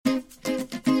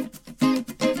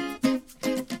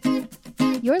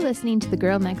You're listening to the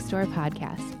Girl Next Door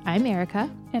podcast. I'm Erica.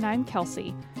 And I'm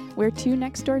Kelsey. We're two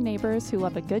next door neighbors who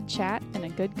love a good chat and a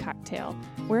good cocktail.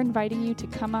 We're inviting you to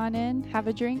come on in, have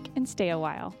a drink, and stay a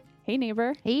while. Hey,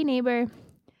 neighbor. Hey, neighbor.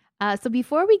 So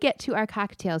before we get to our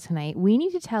cocktail tonight, we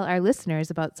need to tell our listeners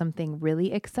about something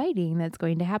really exciting that's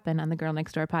going to happen on the Girl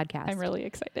Next Door podcast. I'm really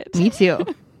excited. Me too.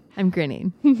 I'm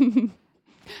grinning.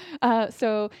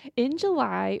 So in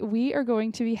July, we are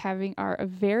going to be having our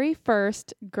very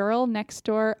first Girl Next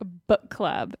Door book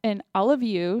club. And all of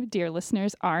you, dear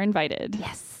listeners, are invited.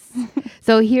 Yes.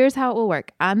 So here's how it will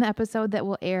work. On the episode that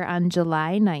will air on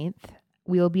July 9th,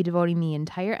 we will be devoting the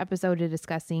entire episode to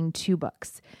discussing two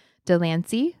books.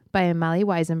 Delancey by Molly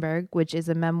Wizenberg, which is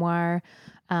a memoir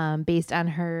based on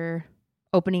her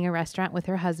opening a restaurant with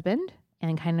her husband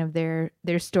and kind of their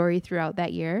story throughout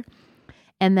that year.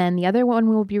 And then the other one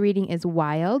we'll be reading is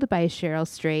Wild by Cheryl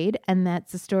Strayed, and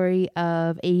that's the story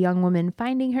of a young woman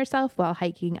finding herself while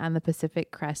hiking on the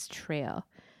Pacific Crest Trail.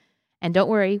 And don't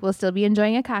worry, we'll still be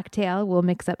enjoying a cocktail. We'll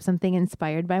mix up something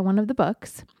inspired by one of the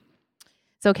books.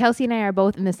 So Kelsey and I are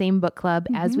both in the same book club,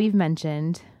 as we've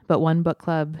mentioned, but one book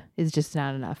club is just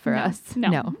not enough for us.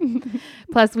 No.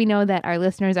 Plus, we know that our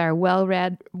listeners are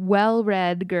well-read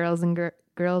girls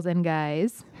and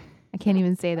guys. I can't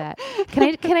even say that.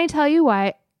 Can I tell you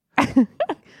why?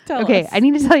 Tell Okay, us. I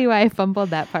need to tell you why I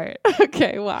fumbled that part.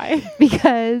 Okay, why?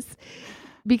 Because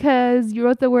you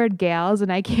wrote the word gals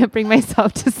and I can't bring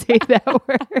myself to say that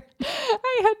word.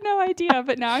 I had no idea,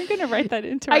 but now I'm going to write that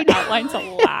into our outlines a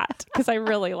lot because I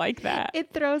really like that.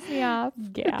 It throws me off.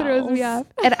 Gals. It throws me off.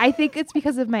 And I think it's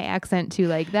because of my accent too.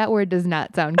 Like that word does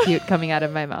not sound cute coming out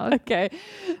of my mouth. Okay.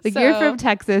 Like you're from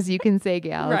Texas, you can say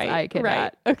gals. Right, I cannot.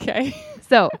 right. Okay.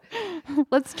 So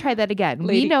let's try that again.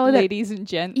 We know that ladies and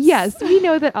gents. Yes, we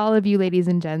know that all of you ladies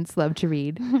and gents love to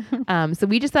read. So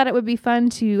we just thought it would be fun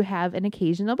to have an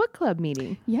occasional book club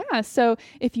meeting. Yeah. So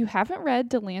if you haven't read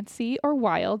Delancey or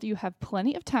Wild, you have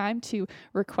plenty of time to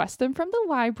request them from the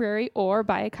library or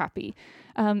buy a copy.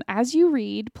 As you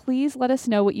read, please let us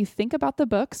know what you think about the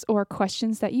books or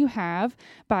questions that you have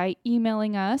by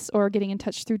emailing us or getting in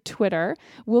touch through Twitter.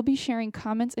 We'll be sharing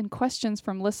comments and questions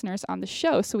from listeners on the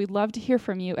show, so we'd love to hear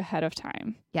from you ahead of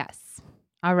time. Yes.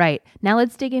 All right. Now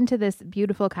let's dig into this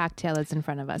beautiful cocktail that's in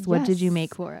front of us. What did you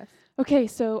make for us? Okay,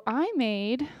 so I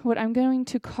made what I'm going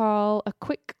to call a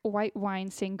quick white wine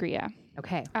sangria.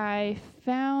 Okay.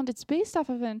 It's based off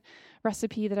of a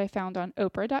recipe that I found on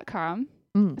Oprah.com.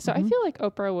 So I feel like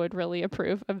Oprah would really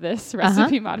approve of this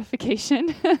recipe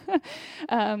modification.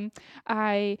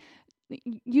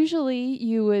 Usually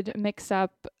you would mix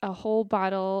up a whole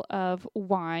bottle of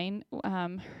wine,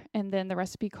 and then the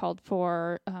recipe called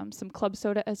for some club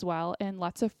soda as well and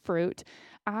lots of fruit.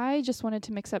 I just wanted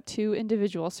to mix up 2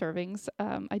 individual servings.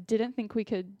 I didn't think we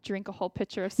could drink a whole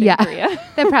pitcher of sangria. Yeah,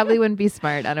 that probably wouldn't be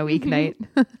smart on a weeknight.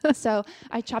 So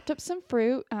I chopped up some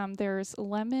fruit. There's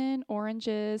lemon,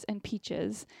 oranges, and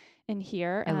peaches in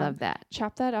here. I love that.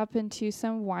 Chop that up into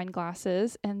some wine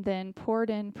glasses and then poured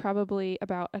in probably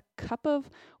about a cup of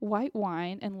white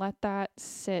wine and let that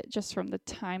sit just from the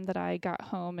time that I got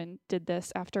home and did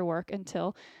this after work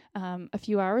until a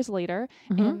few hours later,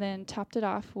 and then topped it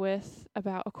off with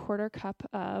about a quarter cup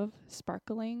of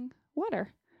sparkling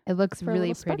water. It looks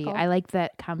really pretty. Sparkle. I like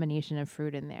that combination of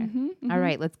fruit in there. All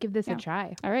right, let's give this a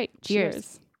try. All right.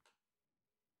 Cheers.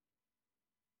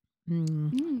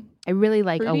 I really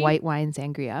like Fruity? a white wine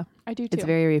sangria. I do too. It's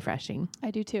very refreshing.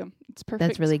 I do too. It's perfect.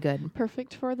 That's really good.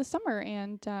 Perfect for the summer.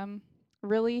 And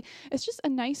really, it's just a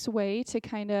nice way to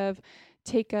kind of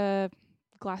take a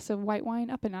glass of white wine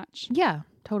up a notch. Yeah,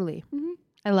 totally.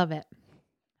 I love it.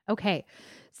 Okay.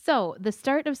 So the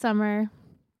start of summer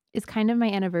is kind of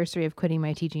my anniversary of quitting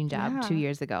my teaching job 2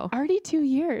 years ago. Already 2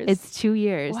 years. It's 2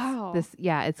 years. Wow.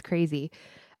 It's crazy.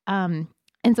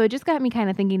 And so it just got me kind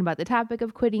of thinking about the topic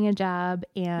of quitting a job,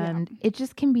 and it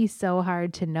just can be so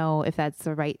hard to know if that's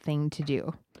the right thing to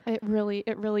do. It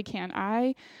really can.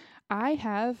 I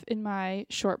have in my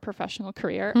short professional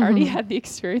career already had the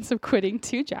experience of quitting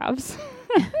 2 jobs.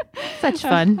 Such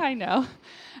fun. I know.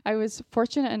 I was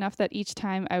fortunate enough that each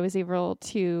time I was able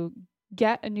to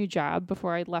get a new job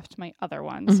before I left my other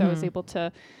one. So I was able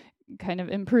to kind of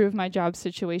improve my job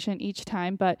situation each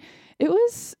time, but it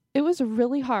was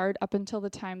really hard up until the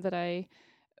time that I,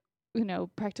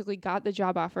 practically got the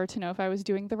job offer to know if I was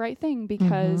doing the right thing,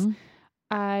 because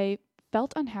I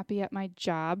felt unhappy at my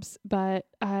jobs, but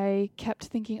I kept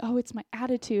thinking, oh, it's my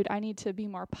attitude. I need to be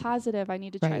more positive. I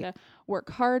need to try to work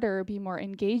harder, be more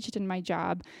engaged in my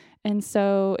job. And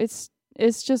so it's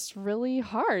just really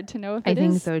hard to know if it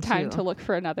is time to look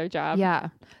for another job. Yeah.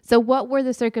 So what were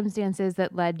the circumstances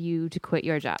that led you to quit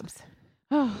your jobs?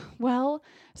 Oh, well,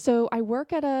 so I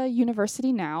work at a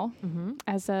university now Mm-hmm.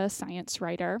 as a science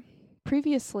writer.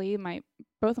 Previously,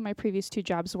 both of my previous two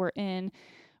jobs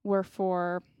were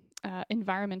for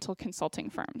environmental consulting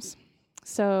firms.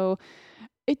 So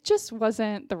it just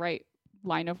wasn't the right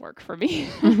line of work for me.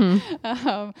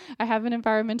 Mm-hmm. I have an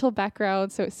environmental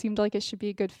background, so it seemed like it should be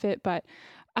a good fit, but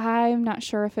I'm not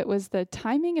sure if it was the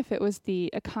timing, if it was the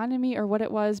economy or what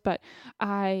it was, but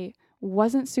I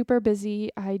wasn't super busy.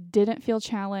 I didn't feel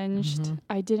challenged. Mm-hmm.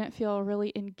 I didn't feel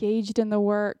really engaged in the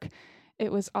work.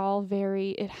 It was all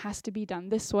it has to be done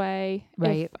this way.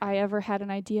 Right. If I ever had an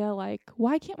idea like,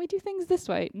 why can't we do things this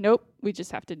way? Nope, we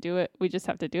just have to do it. We just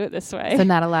have to do it this way. So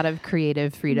not a lot of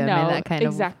creative freedom No, in that kind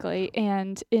exactly.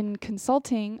 And in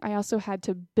consulting, I also had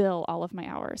to bill all of my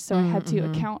hours. So I had to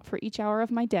Mm-hmm. account for each hour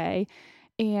of my day.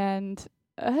 And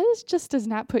it just does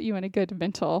not put you in a good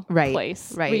mental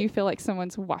place where you feel like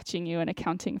someone's watching you and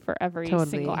accounting for every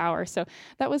single hour. So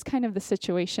that was kind of the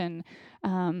situation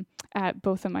at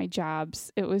both of my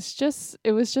jobs. It was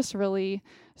just really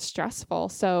stressful.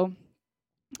 So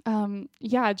I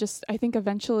think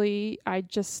eventually I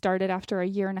just started after a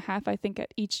year and a half. I think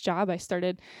at each job I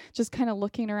started just kind of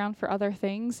looking around for other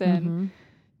things and Mm-hmm.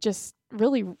 just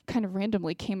really kind of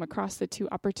randomly came across the two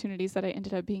opportunities that I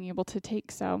ended up being able to take.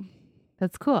 So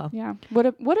That's cool. yeah. What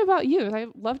about you? I'd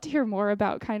love to hear more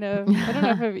about kind of, I don't know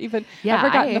if I've even ever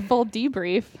gotten the full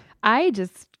debrief. I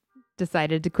just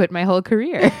decided to quit my whole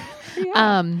career.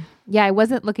 I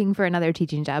wasn't looking for another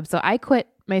teaching job. So I quit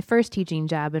my first teaching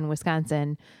job in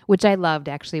Wisconsin, which I loved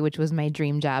actually, which was my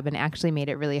dream job and actually made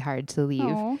it really hard to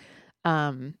leave.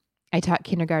 Aww. I taught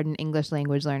kindergarten English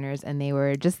language learners and they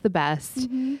were just the best.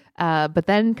 Mm-hmm. But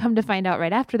then come to find out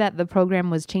right after that, the program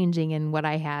was changing and what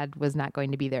I had was not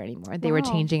going to be there anymore. They were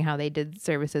changing how they did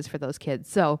services for those kids.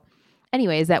 So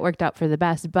anyways, that worked out for the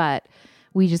best, but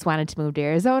we just wanted to move to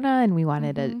Arizona and we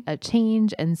wanted a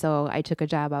change. And so I took a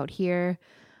job out here.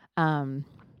 And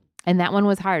that one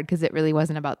was hard because it really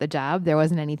wasn't about the job. There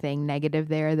wasn't anything negative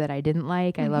there that I didn't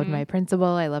like. I loved my principal.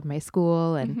 I loved my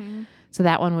school. And so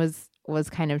that one was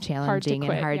kind of challenging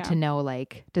and hard to know,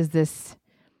 like, does this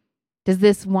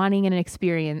wanting an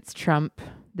experience trump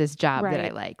this job that I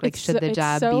like? Like, should the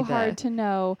job be so hard to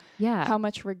know yeah. how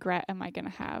much regret am I going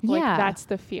to have? Like, that's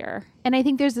the fear. And I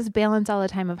think there's this balance all the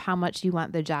time of how much you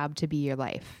want the job to be your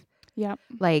life. Yep.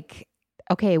 Like,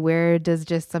 okay, where does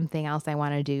just something else I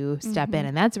want to do step in?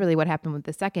 And that's really what happened with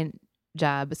the second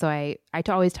job. So I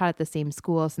always taught at the same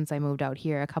school since I moved out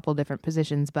here, a couple different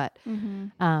positions, but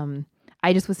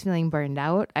I just was feeling burned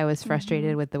out. I was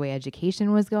frustrated with the way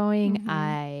education was going.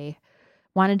 I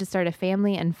wanted to start a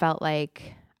family and felt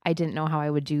like I didn't know how I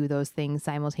would do those things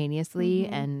simultaneously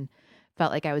and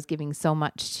felt like I was giving so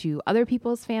much to other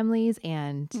people's families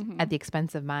and at the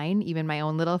expense of mine, even my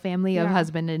own little family of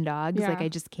husband and dogs. Yeah. Like I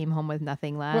just came home with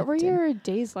nothing left. What were your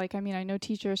days like? I mean, I know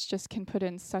teachers just can put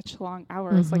in such long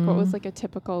hours. Like what was like a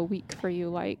typical week for you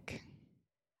like?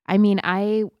 I mean,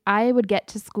 I would get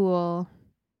to school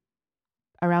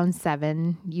around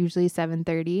 7, usually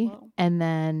 7:30. Whoa. And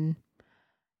then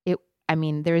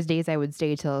there was days I would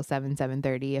stay till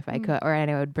 7:30 if I could, or I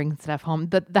would bring stuff home.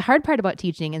 The hard part about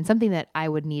teaching, and something that I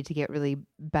would need to get really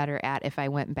better at if I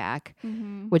went back,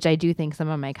 which I do think some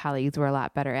of my colleagues were a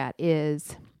lot better at,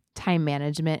 is time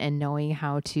management and knowing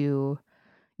how to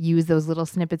use those little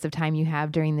snippets of time you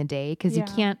have during the day. Because you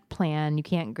can't plan, you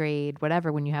can't grade,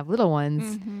 whatever. When you have little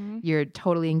ones, you're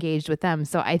totally engaged with them.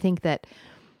 So I think that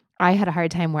I had a hard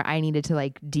time where I needed to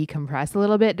like decompress a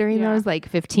little bit during those like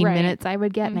 15 minutes I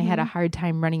would get. And I had a hard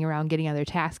time running around getting other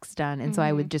tasks done. And so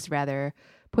I would just rather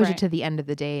push it to the end of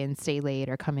the day and stay late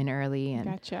or come in early.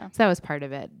 And so that was part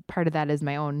of it. Part of that is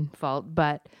my own fault,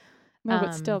 but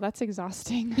but still that's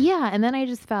exhausting. Yeah. And then I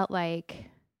just felt like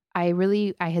I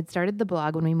had started the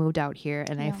blog when we moved out here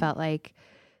and I felt like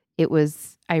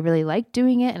I really liked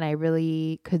doing it and I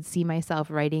really could see myself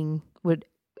writing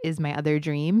is my other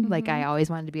dream. Like I always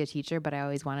wanted to be a teacher, but I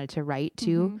always wanted to write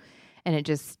too. And it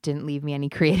just didn't leave me any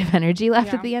creative energy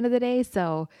left at the end of the day.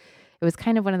 So it was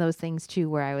kind of one of those things too,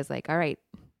 where I was like, all right,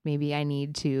 maybe I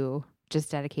need to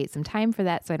just dedicate some time for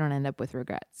that so I don't end up with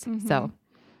regrets. So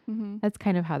that's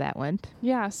kind of how that went.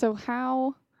 Yeah. So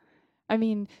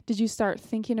did you start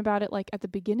thinking about it like at the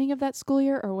beginning of that school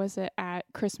year or was it at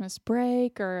Christmas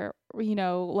break or,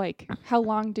 like how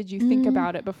long did you think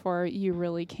about it before you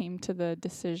really came to the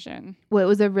decision? Well, it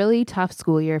was a really tough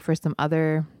school year for some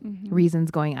other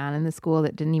reasons going on in the school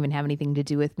that didn't even have anything to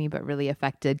do with me, but really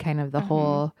affected kind of the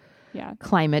whole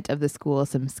climate of the school,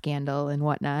 some scandal and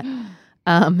whatnot.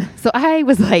 So I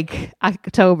was like,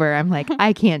 October, I'm like,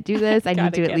 I can't do this. I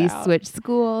need to at least switch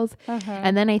schools.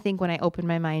 And then I think when I opened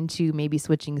my mind to maybe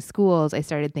switching schools, I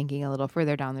started thinking a little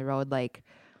further down the road, like,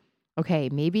 okay,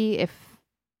 maybe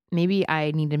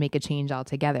I need to make a change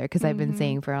altogether. Cause I've been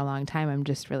saying for a long time, I'm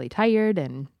just really tired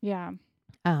and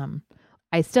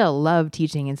I still love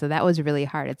teaching. And so that was really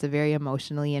hard. It's a very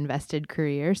emotionally invested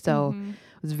career. So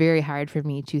it was very hard for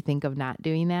me to think of not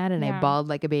doing that. And I bawled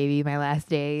like a baby my last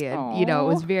day. And, it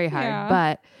was very hard.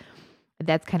 But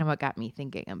that's kind of what got me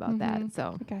thinking about that.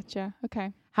 So gotcha.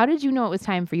 Okay. How did you know it was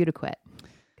time for you to quit?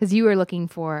 Because you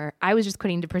were I was just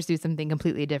quitting to pursue something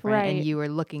completely different and you were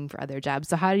looking for other jobs.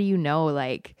 So how do you know,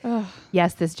 like,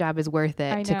 yes, this job is worth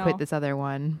it to quit this other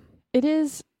one? It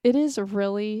is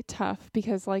really tough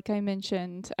because like I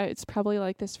mentioned, it's probably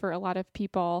like this for a lot of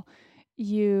people.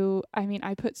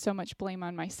 I put so much blame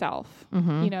on myself.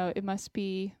 It must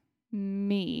be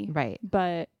me. Right.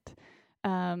 But,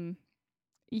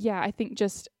 I think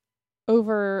just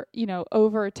over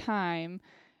time,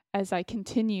 as I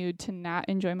continued to not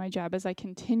enjoy my job, as I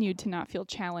continued to not feel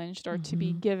challenged or to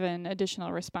be given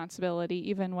additional responsibility,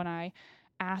 even when I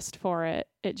asked for it,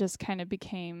 it just kind of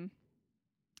became,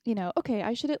 okay,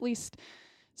 I should at least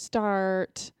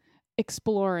start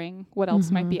exploring what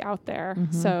else might be out there.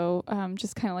 So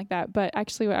just kind of like that. But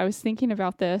actually what I was thinking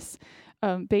about this,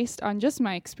 based on just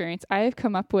my experience, I have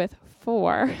come up with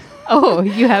 4. Oh,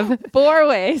 you have 4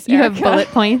 ways. You Erica, have bullet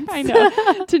points. I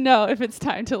know, to know if it's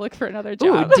time to look for another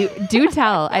job. Ooh, do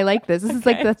tell. I like this. This is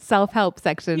like the self-help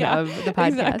section of the podcast.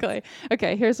 Exactly.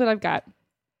 Okay, here's what I've got.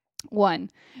 1,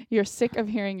 you're sick of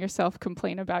hearing yourself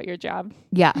complain about your job.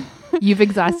 Yeah. You've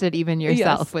exhausted even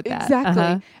yourself with that.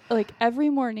 Exactly. Like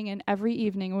every morning and every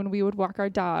evening when we would walk our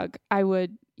dog, I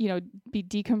would, be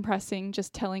decompressing,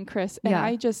 just telling Chris. And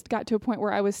I just got to a point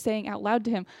where I was saying out loud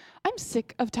to him, I'm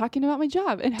sick of talking about my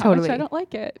job and how much I don't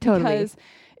like it. Because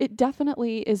it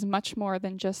definitely is much more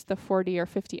than just the 40 or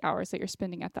 50 hours that you're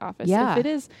spending at the office. Yeah. If it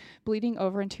is bleeding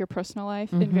over into your personal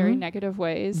life in very negative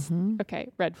ways,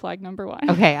 okay, red flag number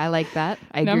 1. Okay, I like that.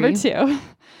 I agree. Number 2,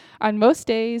 on most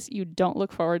days, you don't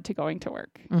look forward to going to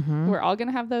work. We're all going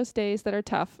to have those days that are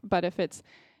tough, but if it's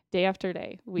day after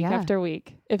day, week after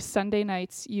week, if Sunday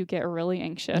nights you get really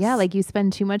anxious. Yeah, like you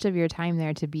spend too much of your time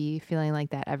there to be feeling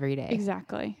like that every day.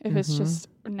 Exactly. If it's just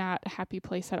not a happy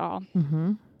place at all.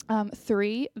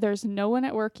 3, there's no one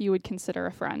at work you would consider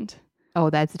a friend. Oh,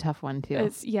 that's a tough one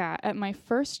too. At my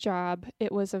first job,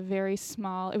 it was a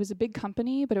big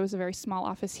company, but it was a very small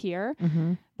office here.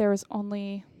 There was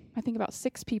only, I think, about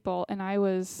 6 people, and I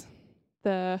was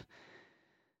the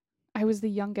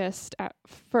youngest at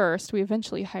first. We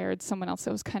eventually hired someone else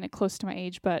that was kind of close to my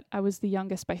age, but I was the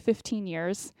youngest by 15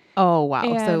 years. Oh, wow.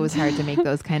 And so it was hard to make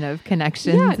those kind of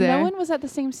connections there. No one was at the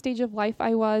same stage of life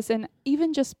I was. And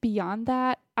even just beyond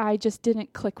that, I just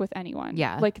didn't click with anyone.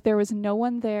 Yeah. Like there was no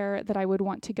one there that I would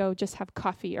want to go just have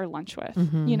coffee or lunch with,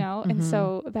 And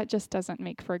so that just doesn't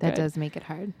make for good. That does make it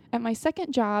hard. At my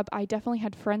second job, I definitely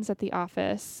had friends at the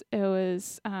office. It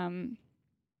was,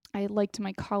 I liked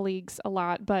my colleagues a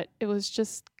lot, but it was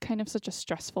just kind of such a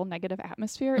stressful, negative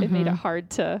atmosphere. It made it hard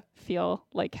to feel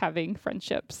like having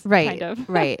friendships. Right. Kind of.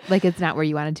 Right. Like it's not where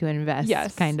you wanted to invest.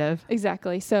 Yes. Kind of.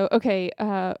 Exactly. So, okay.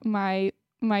 My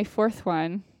 4th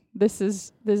one, this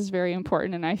is very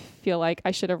important. And I feel like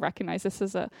I should have recognized this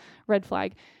as a red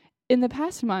flag. In the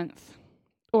past month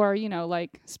or,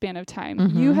 span of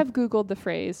time, you have Googled the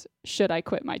phrase, should I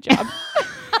quit my job?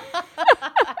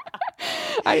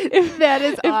 That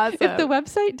is awesome. If the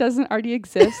website doesn't already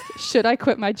exist,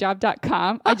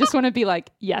 shouldIquitmyjob.com, I just want to be like,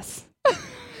 yes.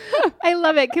 I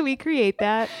love it. Can we create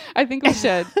that? I think we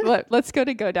should. Let's go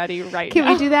to GoDaddy right now.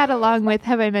 Can we do that along with,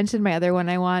 have I mentioned my other one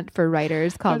I want for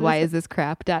writers called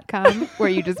whyisthiscrap.com, where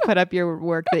you just put up your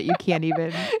work that you can't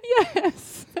even.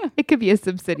 Yes. It could be a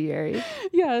subsidiary.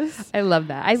 Yes. I love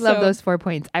that. I love those 4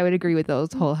 points. I would agree with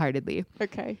those wholeheartedly.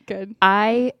 Okay, good.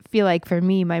 I feel like for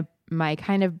me, my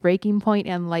kind of breaking point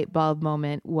and light bulb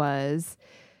moment was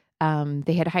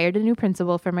they had hired a new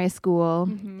principal for my school,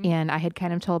 and I had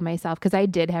kind of told myself, because I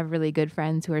did have really good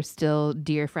friends who are still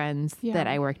dear friends that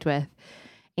I worked with,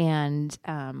 and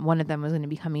one of them was going to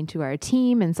be coming to our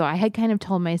team, and so I had kind of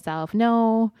told myself,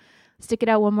 no, stick it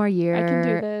out one more year. I can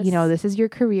do this. This is your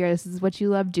career. This is what you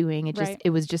love doing. It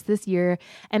was just this year,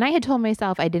 and I had told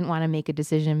myself I didn't want to make a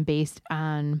decision based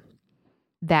on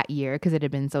that year because it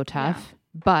had been so tough. Yeah.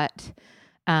 But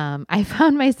I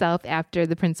found myself after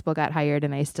the principal got hired,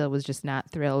 and I still was just not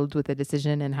thrilled with the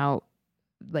decision and how,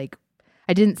 I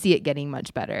didn't see it getting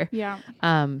much better. Yeah.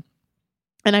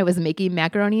 And I was making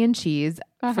macaroni and cheese,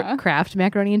 Kraft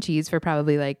macaroni and cheese for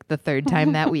probably like the third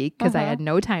time that week because I had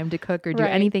no time to cook or do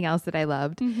anything else that I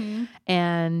loved.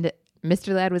 And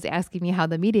Mr. Ladd was asking me how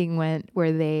the meeting went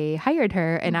where they hired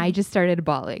her, and I just started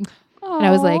bawling. And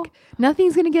I was like,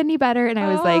 nothing's going to get any better. And I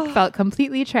was like, felt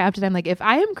completely trapped. And I'm like, if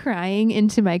I am crying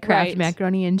into my Kraft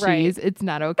macaroni and cheese, it's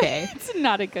not okay. It's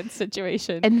not a good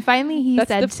situation. And finally he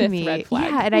said to me, red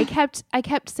flag. yeah. And I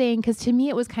kept saying, because to me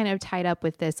it was kind of tied up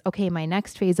with this, okay, my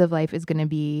next phase of life is going to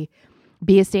be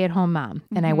a stay-at-home mom.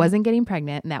 And I wasn't getting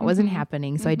pregnant and that wasn't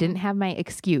happening. So I didn't have my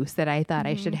excuse that I thought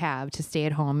I should have to stay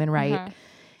at home and write.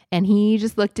 And he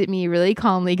just looked at me really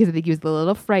calmly because I think he was a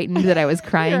little frightened that I was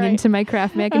crying into my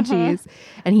Kraft mac and cheese.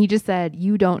 And he just said,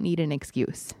 you don't need an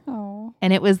excuse. Oh.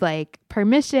 And it was like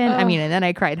permission. I mean, and then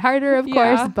I cried harder, of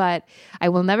course, but I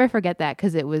will never forget that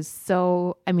because it was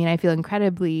so, I mean, I feel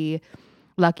incredibly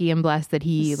lucky and blessed that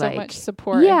he so much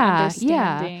support and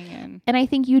understanding. And I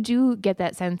think you do get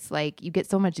that sense, like you get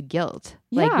so much guilt.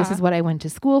 Like, this is what I went to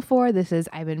school for.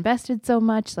 I've invested so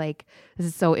much. Like, this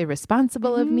is so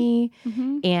irresponsible of me.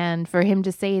 And for him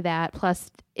to say that, plus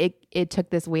it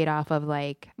took this weight off of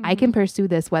like, I can pursue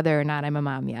this whether or not I'm a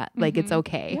mom yet. Like, it's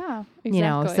okay. Yeah, exactly. You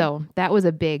know, so that was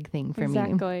a big thing for me.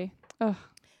 Exactly.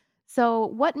 So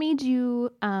what made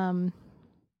you,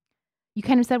 you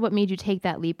kind of said what made you take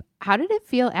that leap. How did it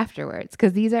feel afterwards?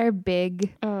 Because these are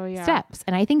big steps.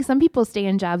 And I think some people stay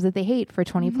in jobs that they hate for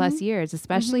 20 plus years,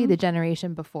 especially the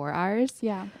generation before ours.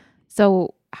 Yeah.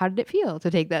 So how did it feel to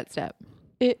take that step?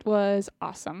 It was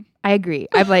awesome. I agree.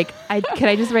 I'm like, can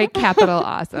I just write capital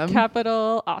awesome?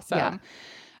 Capital awesome. Yeah.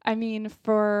 I mean,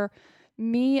 for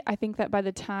me, I think that by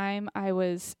the time I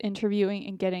was interviewing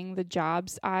and getting the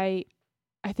jobs, I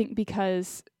think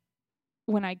because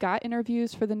when I got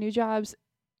interviews for the new jobs,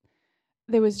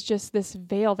 there was just this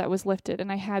veil that was lifted.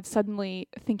 And I had suddenly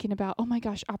thinking about, oh my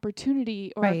gosh,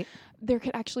 opportunity, or there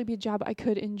could actually be a job I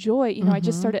could enjoy. You know, I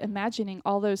just started imagining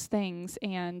all those things.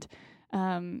 And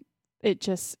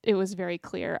it was very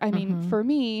clear. I mean, for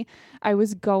me, I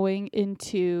was going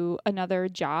into another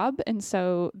job. And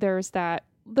so there's the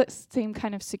same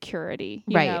kind of security,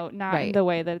 you know, not in the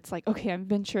way that it's like, okay, I'm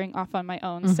venturing off on my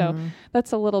own. So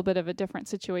that's a little bit of a different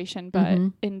situation, but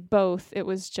in both, it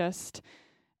was just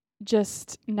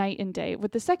night and day.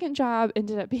 With the second job,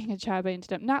 ended up being a job I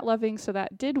ended up not loving. So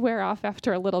that did wear off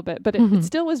after a little bit, but it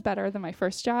still was better than my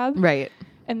first job. Right.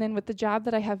 And then with the job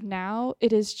that I have now,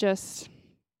 it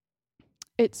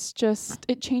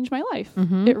changed my life.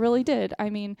 It really did.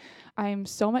 I mean, I'm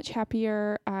so much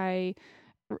happier. I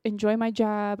enjoy my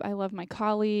job. I love my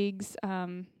colleagues.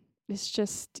 It's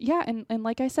just, and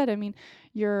like I said, I mean,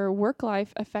 your work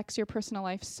life affects your personal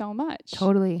life so much.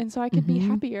 Totally. And so I could be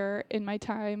happier in my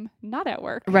time not at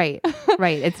work. Right.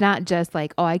 It's not just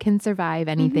like, oh, I can survive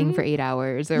anything for 8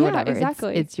 hours or whatever.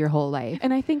 Exactly. It's your whole life.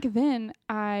 And I think then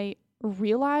I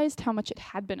realized how much it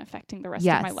had been affecting the rest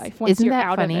of my life. Once you're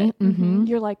out of it,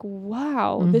 you're like,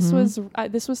 wow, this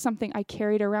was something I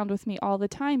carried around with me all the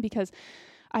time, because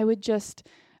I would just,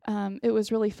 it was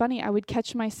really funny. I would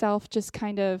catch myself just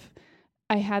kind of,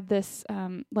 I had this,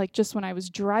 like just when I was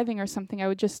driving or something, I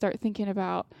would just start thinking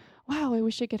about, wow, I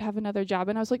wish I could have another job.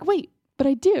 And I was like, wait, but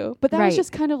I do. But that was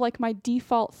just kind of like my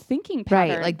default thinking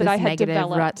pattern, like that I had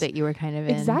developed. Rut that you were kind of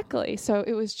in. Exactly. So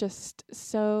it was just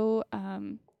so,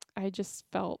 I just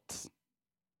felt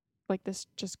like this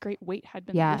just great weight had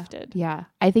been lifted. Yeah.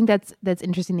 I think that's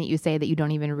interesting that you say that you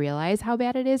don't even realize how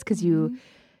bad it is, because you,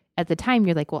 at the time,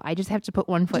 you're like, well, I just have to put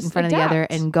one foot in front of the other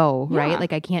and go, right?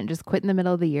 Like, I can't just quit in the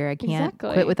middle of the year. I can't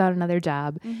quit without another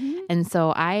job. And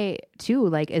so I, too,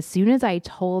 like, as soon as I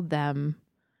told them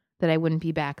that I wouldn't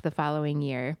be back the following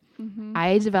year,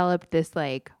 I developed this,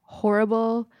 like,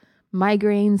 horrible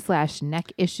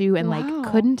migraine/neck issue and,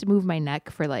 like, couldn't move my neck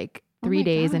for, like, 3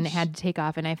 days and had to take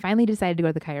off. And I finally decided to go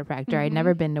to the chiropractor. I'd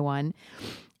never been to one.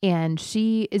 And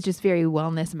she is just very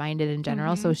wellness minded in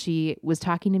general. So she was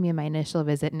talking to me in my initial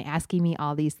visit and asking me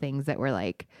all these things that were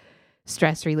like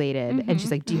stress related. And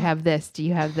she's like, do you have this? Do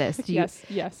you have this? Do you?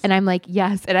 Yes. And I'm like,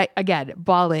 yes. And I, again,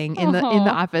 bawling in the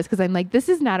office, because I'm like, this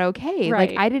is not okay. Right.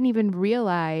 Like, I didn't even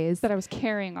realize that I was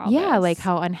carrying all this. Like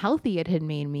how unhealthy it had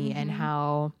made me and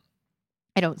how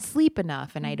I don't sleep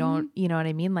enough and I don't, you know what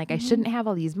I mean? Like, I shouldn't have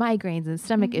all these migraines and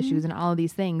stomach issues and all of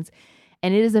these things.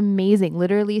 And it is amazing.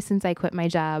 Literally, since I quit my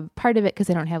job, part of it because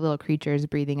I don't have little creatures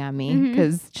breathing on me,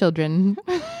 because children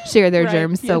share their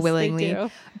germs so willingly.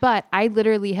 But I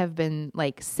literally have been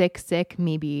like sick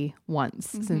maybe once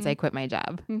since I quit my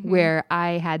job, where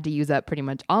I had to use up pretty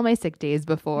much all my sick days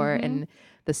before, and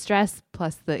the stress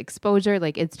plus the exposure,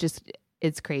 like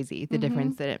it's crazy the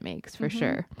difference that it makes for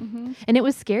sure. And it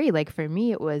was scary. Like for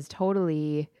me, it was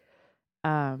totally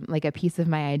like a piece of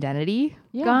my identity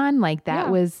Yeah. gone. Like that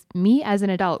Yeah. was me as an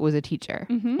adult was a teacher.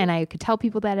 Mhm. And I could tell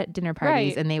people that at dinner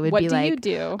parties Right. and they would What be do like, you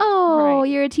do? oh, Right.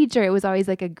 you're a teacher. It was always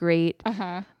like a great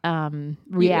Uh-huh.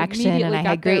 reaction and immediately I got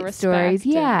had their great stories. respect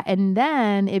Yeah. And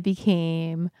then it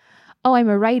became, oh, I'm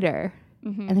a writer.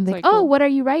 Mhm. And I'm It's like, oh, well, what are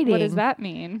you writing? what does that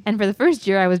mean? And for the first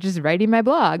year, I was just writing my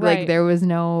blog. Like Right. there was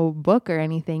no book or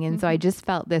anything. And so I Mhm. just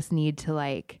felt this need to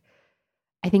like,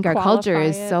 I think our culture Qualify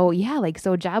is it. so, like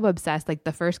so job obsessed. Like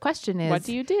the first question is, What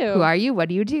do you do? who are you? What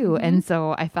do you do? Mhm. And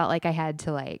so I felt like I had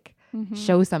to like Mhm.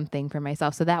 show something for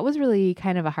myself. So that was really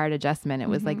kind of a hard adjustment. It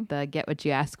was Mhm. like the get what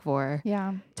you ask for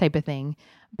Yeah. type of thing.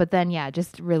 But then, yeah,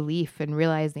 just relief and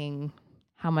realizing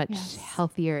how much Yes.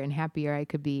 healthier and happier I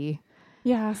could be.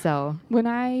 Yeah. So, When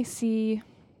I see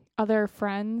other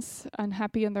friends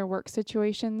unhappy in their work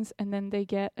situations and then they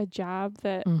get a job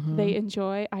that mhm. they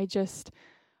enjoy, I just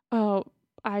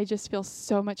feel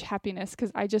so much happiness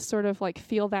because I just sort of like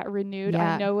feel that renewed.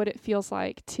 Yeah. I know what it feels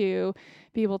like to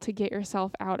be able to get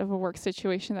yourself out of a work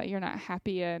situation that you're not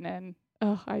happy in. And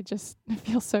I just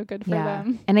feel so good for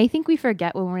them. And I think we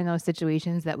forget when we're in those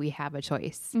situations that we have a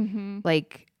choice. Mm-hmm.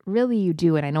 Like, really, you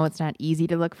do. And I know it's not easy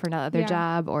to look for another Yeah.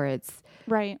 job or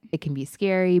Right. it can be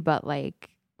scary, but like,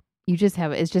 you just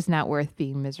it's just not worth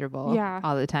being miserable Yeah.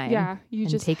 all the time. Yeah. You and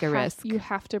just take a risk. You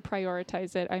have to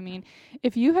prioritize it. I mean,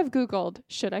 if you have Googled,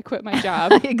 should I quit my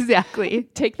job? Exactly.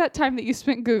 Take that time that you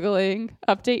spent Googling,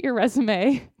 update your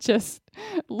resume, just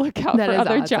look out That for is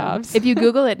other awesome. jobs. If you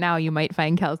Google it now, you might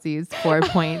find Kelsey's 4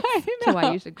 points I to why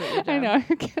know. you should quit your job. I know.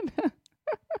 You're gonna-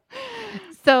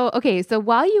 So, okay. So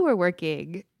while you were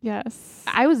working, Yes.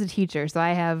 I was a teacher, so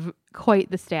I have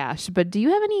quite the stash. But do you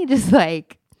have any just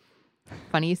like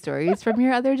funny stories from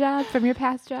your other jobs, from your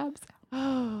past jobs?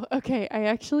 Oh, okay. I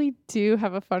actually do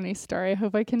have a funny story. I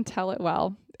hope I can tell it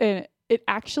well. And it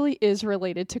actually is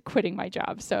related to quitting my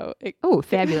job. So Oh,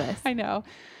 fabulous. I know.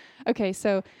 Okay.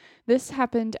 So this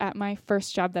happened at my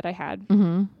first job that I had.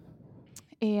 Mm-hmm.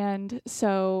 And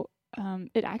so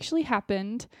it actually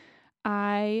happened.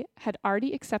 I had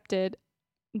already accepted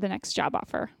the next job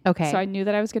offer. Okay. So I knew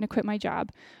that I was going to quit my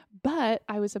job, but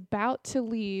I was about to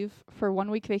leave for 1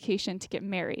 week vacation to get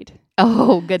married.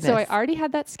 Oh, goodness. So I already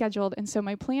had that scheduled. And so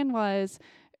my plan was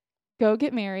go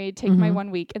get married, take my Mhm.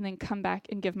 1 week, and then come back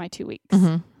and give my 2 weeks.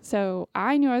 Mhm. So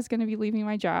I knew I was going to be leaving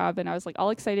my job and I was like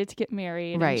all excited to get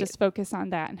married Right. and just focus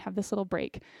on that and have this little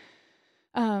break.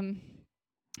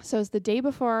 So it was the day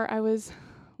before I was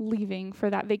leaving for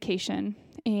that vacation,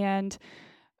 and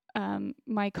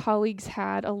my colleagues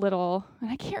had a little, and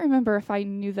I can't remember if I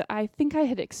knew that, I think I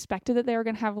had expected that they were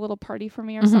going to have a little party for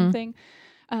me or Mhm. something.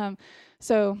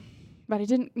 But I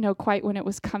didn't know quite when it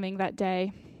was coming that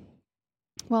day.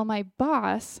 Well, my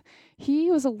boss,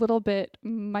 he was a little bit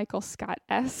Michael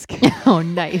Scott-esque. Oh,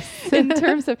 nice. In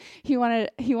terms of he wanted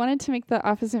to make the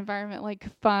office environment like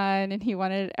fun, and he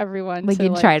wanted everyone like to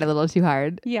you tried a little too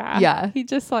hard. Yeah. Yeah. He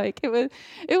just like it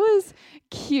was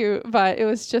cute, but it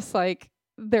was just like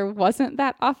there wasn't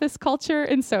that office culture,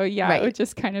 and so it Right. would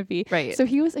just kind of be Right. So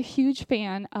he was a huge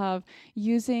fan of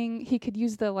he could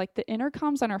use the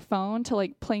intercoms on our phone to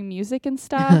like play music and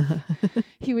stuff.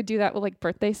 He would do that with like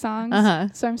birthday songs. Uh-huh.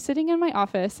 So I'm sitting in my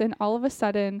office, and all of a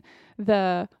sudden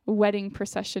the wedding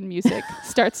procession music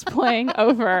starts playing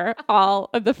over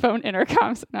all of the phone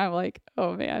intercoms. And I'm like,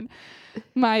 oh man.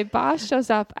 My boss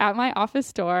shows up at my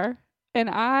office door, and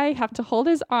I have to hold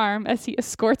his arm as he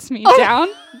escorts me down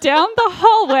the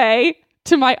hallway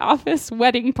to my office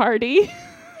wedding party.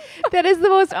 That is the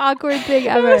most awkward thing It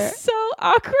ever. was so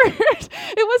awkward.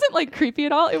 It wasn't like creepy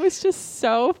at all. It was just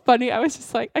so funny. I was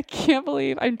just like, I can't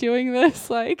believe I'm doing this.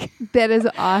 Like, That is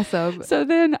awesome. so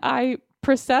then I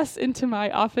process into my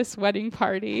office wedding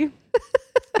party.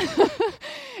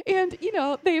 And,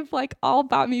 they've like all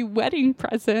bought me wedding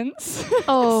presents.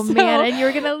 Oh, So- man. And you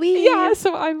were going to leave. Yeah,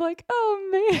 so I'm like, oh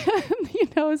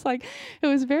man, it's like, it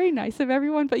was very nice of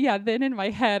everyone. But yeah, then in my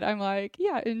head, I'm like,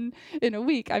 yeah, in a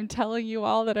week, I'm telling you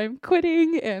all that I'm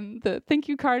quitting, and the thank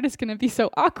you card is going to be so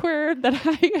awkward that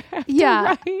I have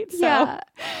Yeah. to write. So Yeah.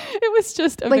 it was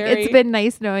just a Like, very... it's been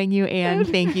nice knowing you, and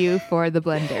thank you for the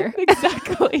blender.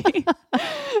 Exactly.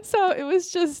 So it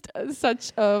was just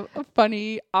such a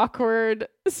funny, awkward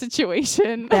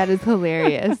situation. That is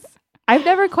hilarious. I've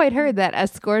never quite heard that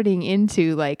escorting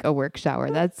into like a work shower.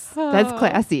 That's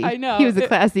classy. I know. He was a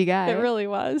classy guy. It really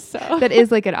was. So That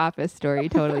is like an office story.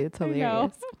 Totally. It's I know.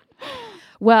 hilarious.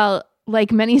 Well,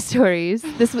 like many stories,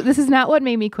 this is not what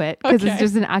made me quit, because Okay. it's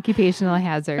just an occupational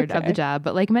hazard of the Okay. job.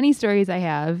 But like many stories I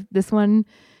have, this one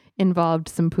involved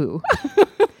some poo.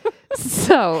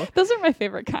 So those are my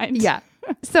favorite kind. yeah.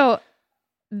 So,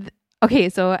 okay.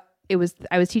 So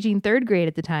I was teaching third grade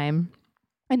at the time,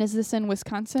 And is this in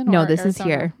Wisconsin? No, or this Arizona?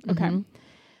 is here. Okay. Mhm.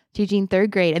 Teaching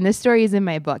 3rd grade. And this story is in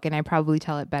my book, and I probably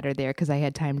tell it better there because I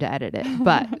had time to edit it.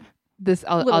 But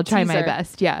I'll try my teaser.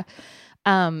 best. Yeah.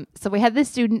 So we had this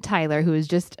student, Tyler, who was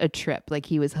just a trip. Like,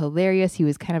 he was hilarious. He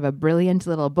was kind of a brilliant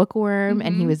little bookworm,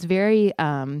 and he was very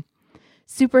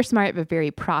super smart, but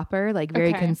very proper, like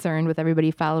very concerned with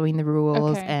everybody following the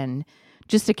rules and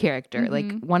just a character,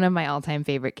 like one of my all-time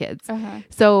favorite kids.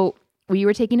 So we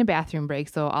were taking a bathroom break.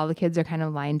 So all the kids are kind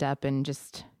of lined up and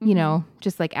just, you know,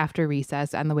 just like after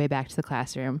recess on the way back to the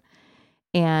classroom.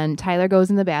 And Tyler goes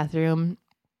in the bathroom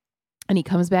and he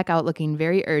comes back out looking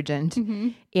very urgent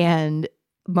and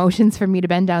motions for me to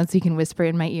bend down so he can whisper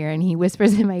in my ear. And he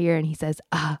whispers in my ear and he says,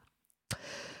 and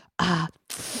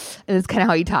it's kind of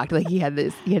how he talked. Like he had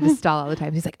to stall all the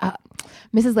time. He's like,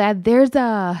 Mrs. Ladd,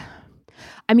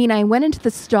 I went into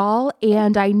the stall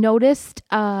and I noticed,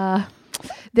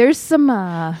 there's some,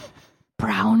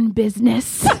 brown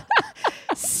business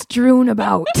strewn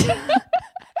about.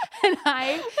 And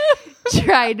I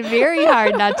tried very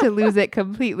hard not to lose it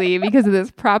completely because of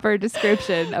this proper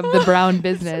description of the brown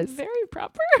business. Very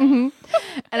proper. And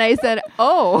I said,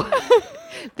 oh,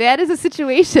 that is a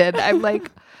situation. I'm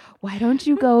like, why don't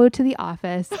you go to the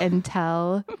office and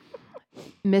tell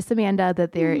Miss Amanda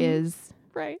that there is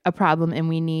a problem and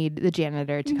we need the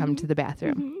janitor to come to the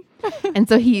bathroom. And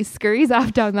so he scurries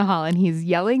off down the hall and he's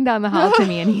yelling down the hall to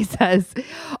me and he says,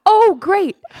 oh,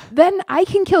 great. Then I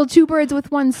can kill 2 birds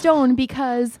with 1 stone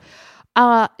because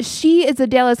she is a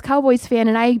Dallas Cowboys fan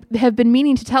and I have been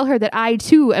meaning to tell her that I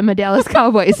too am a Dallas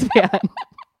Cowboys fan.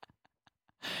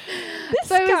 This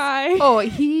guy.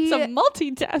 He's a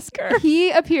multitasker. He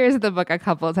appears in the book a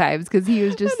couple of times because he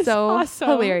was just so awesome.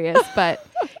 Hilarious. But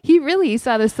he really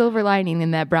saw the silver lining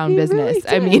in that brown business.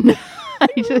 Really did.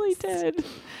 He really did.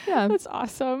 Yeah. That's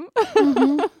awesome.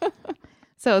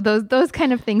 So those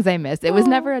kind of things I missed. It was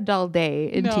never a dull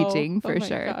day in teaching for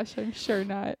sure. Oh my gosh, I'm sure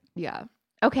not. Yeah.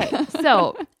 Okay.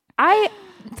 So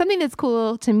something that's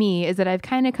cool to me is that I've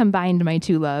kind of combined my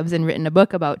 2 loves and written a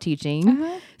book about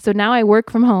teaching. So now I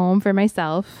work from home for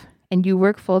myself and you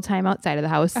work full time outside of the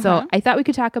house. So I thought we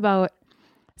could talk about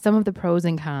some of the pros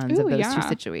and cons of those 2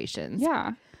 situations.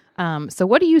 Yeah. So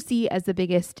what do you see as the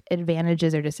biggest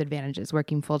advantages or disadvantages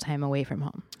working full time away from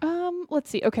home? Let's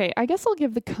see. Okay, I guess I'll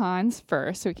give the cons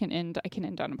first so I can end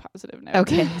on a positive note.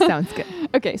 Okay, sounds good.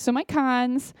 Okay, so my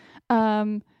cons,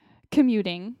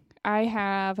 commuting. I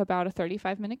have about a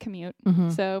 35-minute commute.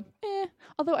 So,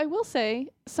 although I will say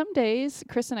some days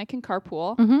Chris and I can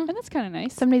carpool and that's kind of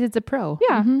nice. Some days it's a pro.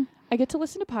 Yeah. I get to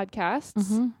listen to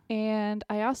podcasts and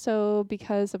I also,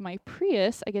 because of my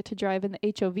Prius, I get to drive in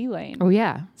the HOV lane. Oh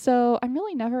yeah. So I'm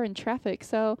really never in traffic.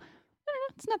 So I don't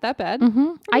know. It's not that bad.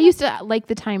 I used to like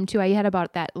the time too. I had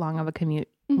about that long of a commute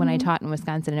when I taught in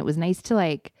Wisconsin and it was nice to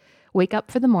like wake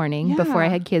up for the morning before I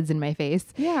had kids in my face.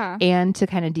 Yeah. And to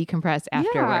kind of decompress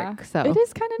after work. So it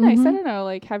is kind of nice. I don't know,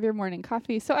 like have your morning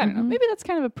coffee. So I don't know. Maybe that's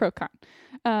kind of a pro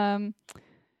con.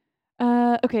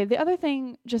 Okay, the other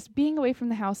thing, just being away from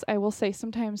the house, I will say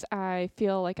sometimes I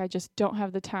feel like I just don't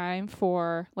have the time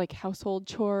for like household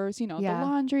chores, the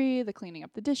laundry, the cleaning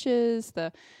up the dishes,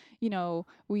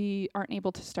 we aren't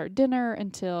able to start dinner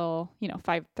until,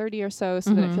 5:30 or so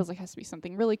then it feels like it has to be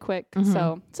something really quick.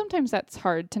 So sometimes that's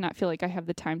hard to not feel like I have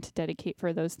the time to dedicate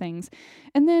for those things.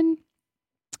 And then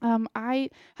I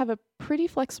have a pretty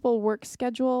flexible work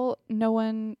schedule. No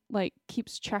one like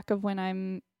keeps track of when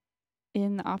I'm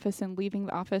in the office and leaving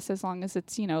the office as long as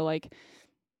it's, like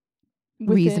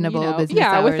within, reasonable business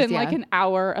hours. Within like an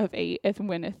hour of 8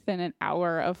 within an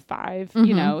hour of 5,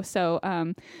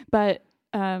 so, but,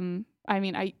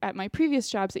 at my previous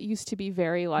jobs, it used to be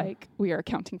very like, we are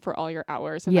accounting for all your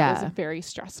hours and that was very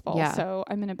stressful. Yeah. So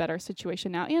I'm in a better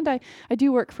situation now. And I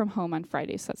do work from home on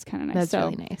Fridays. So that's kind of nice. That's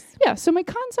really nice. Yeah. So my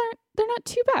cons they're not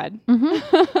too bad.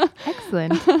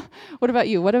 Excellent. What about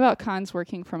you? What about cons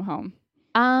working from home?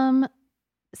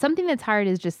 Something that's hard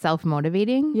is just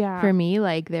self-motivating for me.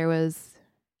 Like there was,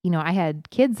 I had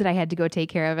kids that I had to go take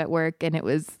care of at work and it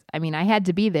was, I had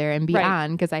to be there and be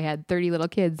on because I had 30 little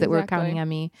kids that were counting on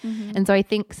me. And so I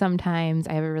think sometimes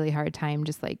I have a really hard time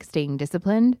just like staying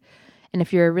disciplined. And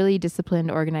if you're a really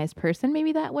disciplined, organized person,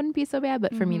 maybe that wouldn't be so bad.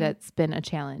 But for me, that's been a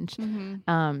challenge.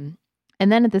 And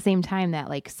then at the same time that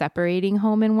like separating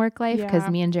home and work life, because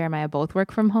me and Jeremiah both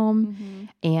work from home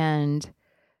and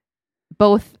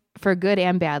both for good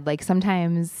and bad. Like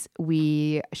sometimes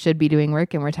we should be doing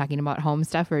work and we're talking about home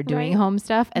stuff or doing home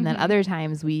stuff. And then other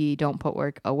times we don't put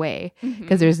work away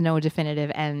because there's no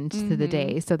definitive end to the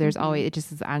day. So there's always, it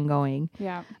just is ongoing.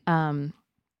 Yeah.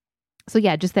 So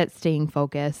yeah, just that staying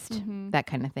focused, that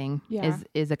kind of thing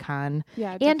is a con.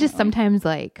 Yeah. And just sometimes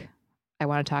like, I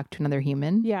want to talk to another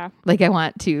human. Yeah. Like I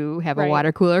want to have a Right.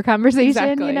 water cooler conversation,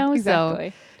 Exactly. So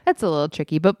Exactly. that's a little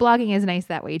tricky, but blogging is nice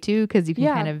that way too, because you can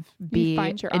Yeah. kind of be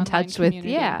find your in online touch with,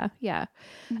 community. yeah.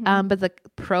 Mhm. But the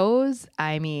pros,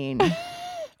 I mean,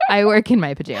 I work in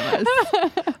my pajamas.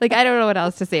 Like, I don't know what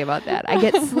else to say about that. I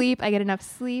get sleep. I get enough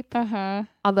sleep. Uh-huh.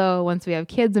 Although once we have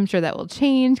kids, I'm sure that will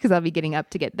change because I'll be getting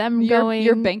up to get them going.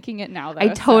 You're banking it now, though. I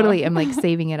totally so. am like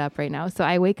saving it up right now. So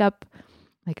I wake up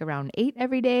like around 8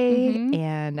 every day Mhm.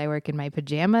 and I work in my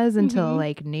pajamas until Mhm.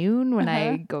 like noon when I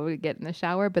Uh-huh. go to get in the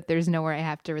shower, but there's nowhere I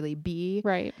have to really be.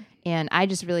 Right. And I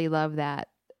just really love that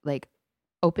like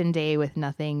open day with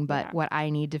nothing but Yeah. what I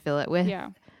need to fill it with. Yeah.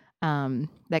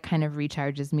 That kind of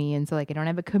recharges me. And so like I don't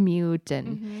have a commute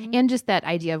Mhm. and just that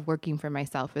idea of working for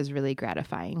myself is really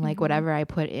gratifying. Like Mhm. whatever I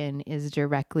put in is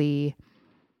directly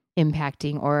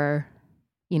impacting or,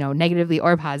 negatively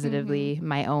or positively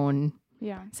my own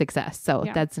Yeah. success. So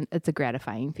Yeah. it's a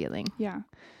gratifying feeling. Yeah.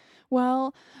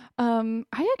 Well,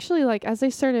 I actually as I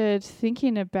started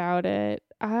thinking about it,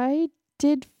 I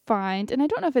did find, and I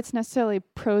don't know if it's necessarily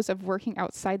pros of working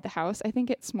outside the house. I think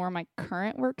it's more my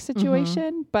current work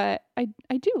situation, but I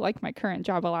do like my current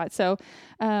job a lot. So,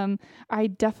 I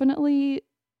definitely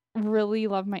really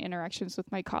love my interactions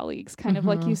with my colleagues. Kind of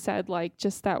like you said, like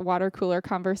just that water cooler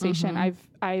conversation.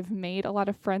 I've made a lot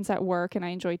of friends at work and I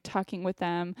enjoy talking with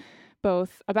them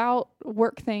both about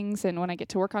work things and when I get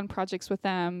to work on projects with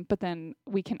them, but then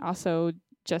we can also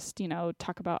just,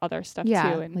 talk about other stuff too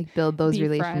and like build those be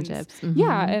relationships. friends.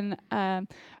 Yeah. And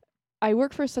I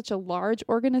work for such a large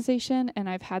organization and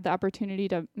I've had the opportunity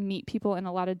to meet people in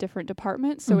a lot of different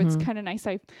departments. So it's kind of nice.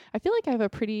 I feel like I have a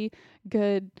pretty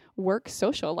good work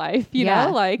social life, you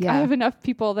know, I have enough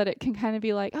people that it can kind of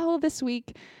be like, oh, this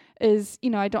week is,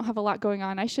 I don't have a lot going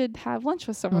on. I should have lunch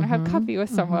with someone or have coffee with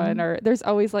someone, or there's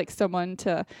always like someone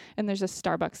and there's a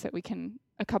Starbucks that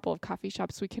a couple of coffee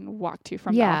shops we can walk to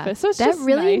from the office. So it's that just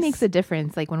really nice. makes a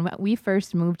difference. Like when we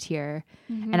first moved here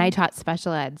and I taught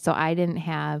special ed, so I didn't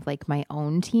have like my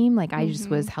own team. Like I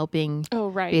just was helping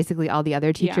basically all the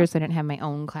other teachers. So I didn't have my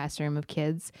own classroom of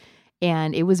kids.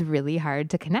 And it was really hard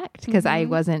to connect because I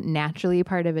wasn't naturally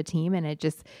part of a team. And it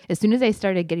just, as soon as I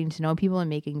started getting to know people and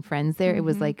making friends there, it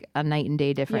was like a night and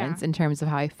day difference in terms of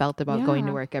how I felt about going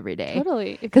to work every day.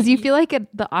 Totally. Because you feel like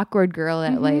the awkward girl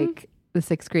at like the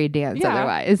 6th grade dance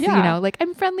otherwise. Like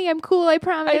I'm friendly, I'm cool, I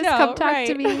promise. Come talk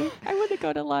to me. I want to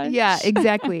go to lunch. Yeah,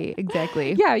 exactly.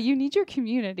 Yeah, you need your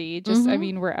community, just,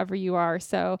 wherever you are.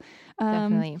 So,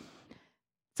 definitely.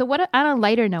 So what, on a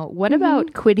lighter note, what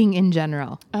about quitting in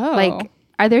general? Oh. Like,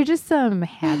 are there just some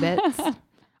habits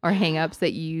or hangups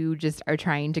that you just are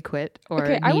trying to quit or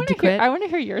need to quit? I want to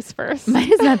hear yours first.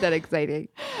 Mine is not that exciting,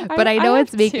 but I know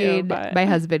it's making but... my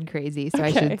husband crazy, so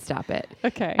I should stop it.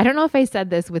 Okay. I don't know if I said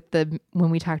this when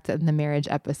we talked in the marriage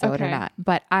episode or not,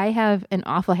 but I have an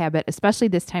awful habit, especially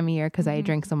this time of year because I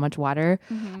drink so much water,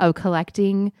 of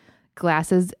collecting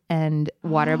glasses and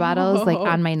water bottles like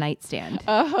on my nightstand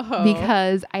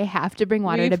because I have to bring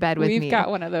water to bed with me. We've got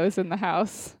one of those in the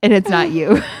house. And it's not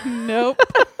you. Nope.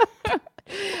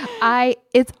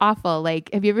 It's awful.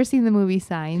 Like, have you ever seen the movie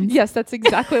Signs? Yes, that's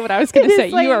exactly what I was going to say.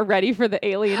 Like, you are ready for the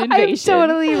alien invasion. I'm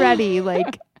totally ready.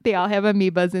 Like, they all have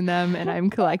amoebas in them and I'm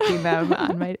collecting them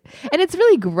and it's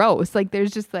really gross. Like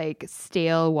there's just like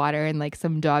stale water and like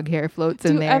some dog hair floats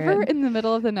in there. Do ever in the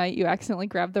middle of the night you accidentally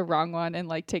grab the wrong one and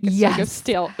like take a swig of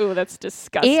stale? Ooh, that's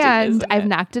disgusting. And I've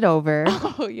knocked it over.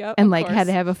 Oh, yeah. And like had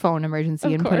to have a phone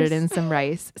emergency and put it in some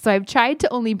rice. So I've tried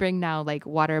to only bring now like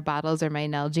water bottles or my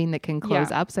Nalgene that can close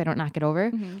up so I don't knock it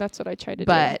over. That's what I tried to do.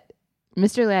 But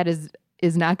Mr. Ladd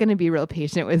is not going to be real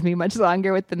patient with me much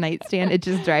longer with the nightstand. It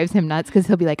just drives him nuts because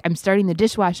he'll be like, I'm starting the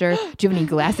dishwasher. Do you have any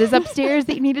glasses upstairs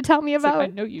that you need to tell me about? Like,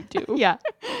 I know you do. Yeah.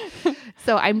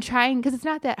 So I'm trying because it's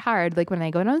not that hard. Like when I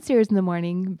go downstairs in the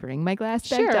morning, bring my glass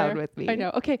back down with me. I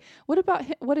know. Okay. What about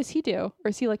him? What does he do? Or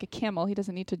is he like a camel? He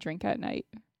doesn't need to drink at night.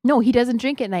 No, he doesn't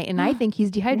drink at night. And I think he's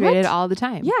dehydrated all the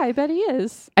time. Yeah, I bet he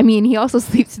is. I mean, he also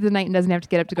sleeps through the night and doesn't have to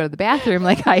get up to go to the bathroom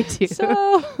like I do.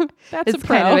 So that's it's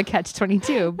kind of a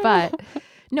catch-22. But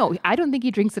no, I don't think he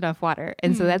drinks enough water.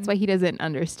 And so that's why he doesn't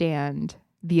understand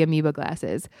the amoeba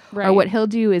glasses. Right. Or what he'll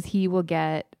do is he'll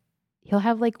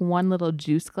have like one little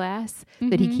juice glass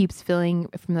that he keeps filling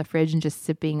from the fridge and just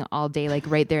sipping all day, like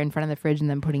right there in front of the fridge and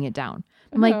then putting it down.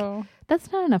 I'm like,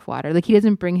 that's not enough water. Like he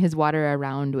doesn't bring his water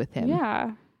around with him.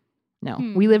 Yeah. No,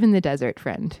 we live in the desert,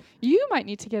 friend. You might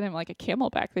need to get him like a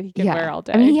Camelback that he can wear all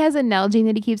day. I mean, he has a Nalgene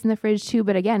that he keeps in the fridge too,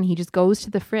 but again, he just goes to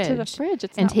the fridge.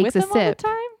 It's and not takes with a him sip. All the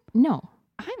time? No.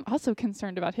 I'm also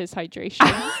concerned about his hydration.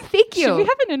 Thank you. Should we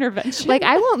have an intervention? Like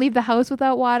I won't leave the house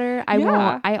without water. I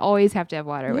won't. I always have to have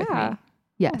water with me.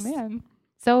 Yes. Oh, man.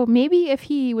 So maybe if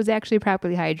he was actually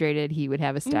properly hydrated, he would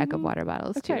have a stack of water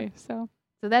bottles Okay, too. so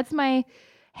that's my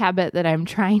habit that I'm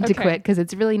trying to Okay. quit because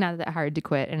it's really not that hard to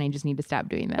quit and I just need to stop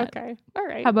doing that. okay, all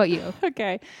right. How about you?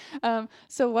 Okay,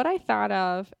 so what I thought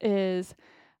of is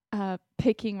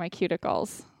picking my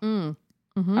cuticles Mm.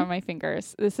 on my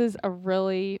fingers. This is a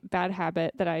really bad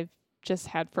habit that I've just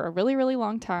had for a really, really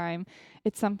long time.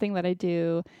 It's something that I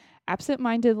do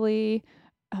absentmindedly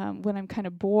when I'm kind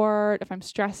of bored, if I'm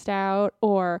stressed out,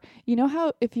 or you know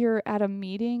how if you're at a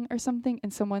meeting or something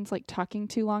and someone's like talking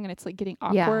too long and it's like getting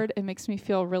Yeah. awkward, it makes me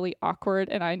feel really awkward,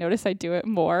 and I notice I do it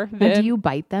more Now, than do you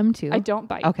bite them too? I don't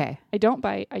bite. Okay. I don't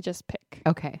bite. I just pick.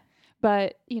 Okay.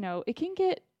 But, it can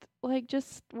get like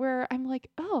just where I'm like,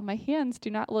 oh, my hands do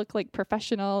not look like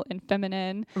professional and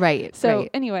feminine. Right. So right.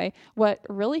 anyway, what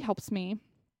really helps me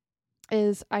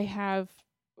is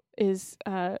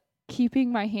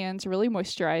keeping my hands really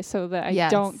moisturized so that I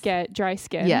Yes. don't get dry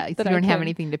skin. Yeah. So that you I don't have can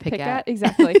anything to pick at.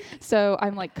 Exactly. So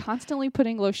I'm like constantly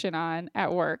putting lotion on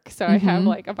at work. So I have Mhm.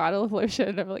 like a bottle of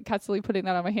lotion. I'm like constantly putting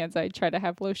that on my hands. I try to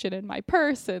have lotion in my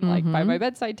purse and like by my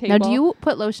bedside table. Now, do you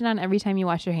put lotion on every time you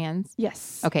wash your hands?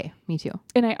 Yes. Okay. Me too.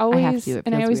 And I always to. It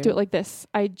do feels it weird. like this.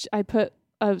 I put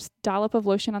a dollop of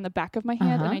lotion on the back of my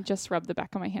hand and Uh-huh. I just rub the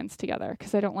back of my hands together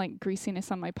because I don't like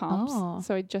greasiness on my palms. Oh.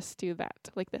 So I just do that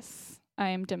like this. I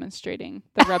am demonstrating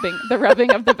the rubbing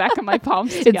of the back of my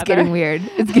palms together. It's getting weird.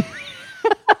 It's getting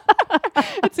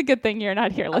It's a good thing you're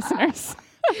not here, listeners.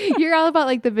 You're all about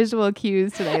like the visual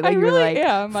cues today. Like I you're really like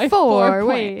am. My 4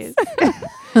 ways.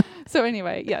 points. So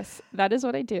anyway, yes, that is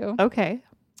what I do. Okay.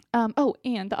 Oh,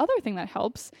 and the other thing that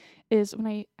helps is when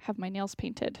I have my nails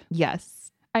painted.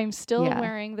 Yes. I'm still Yeah.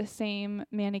 wearing the same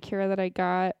manicure that I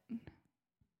got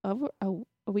a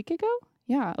week ago.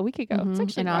 Yeah, a week ago. It's Mhm.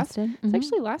 actually in Austin. It's Mhm.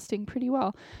 actually lasting pretty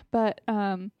well. But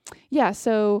yeah,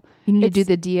 so You need to do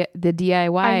it's- the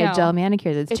DIY I know. gel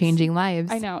manicure that's It's- changing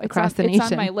lives I know across the it's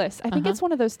nation. on my list. I think Uh-huh. it's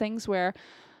one of those things where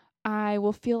I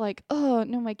will feel like, oh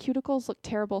no, my cuticles look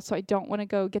terrible, so I don't want to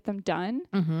go get them done.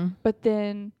 Mm-hmm. But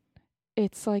then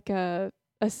it's like a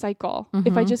cycle.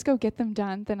 If I Mhm. just go get them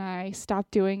done, then I stop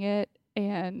doing it,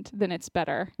 and then it's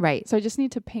better. Right. So I just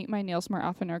need to paint my nails more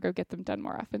often or go get them done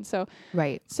more often. So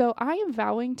Right. I am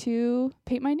vowing to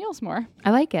paint my nails more.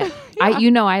 I like it.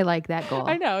 Yeah. I like that goal.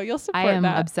 I know you'll support I am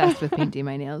that. obsessed with painting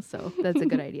my nails, so that's a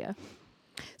good idea.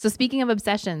 So speaking of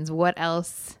obsessions, what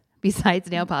else besides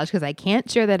nail polish? Because I can't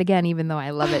share that again, even though I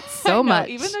love it I so know, much.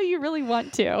 even though you really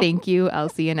want to. Thank you,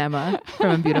 Elsie and Emma from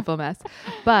A Beautiful Mess.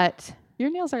 But Your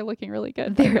nails are looking really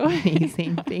good. by they're the way.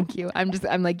 amazing. Thank you.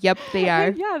 I'm like, yep, they are.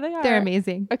 Yeah, they are. They're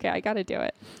amazing. Okay, I got to do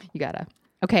it. You gotta.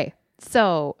 Okay.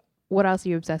 So what else are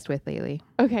you obsessed with lately?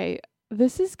 Okay,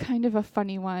 this is kind of a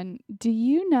funny one. Do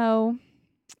you know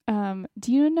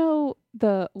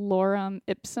the lorem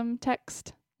ipsum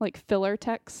text, like filler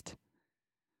text?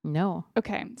 No.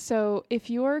 Okay, so if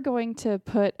you're going to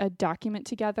put a document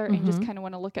together and just Mhm. kind of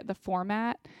want to look at the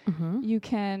format,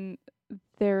 Mm-hmm.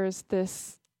 there's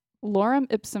this lorem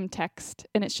ipsum text,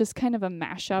 and it's just kind of a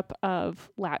mashup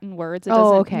of Latin words. It Oh,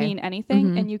 doesn't okay. mean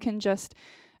anything, Mhm. and you can just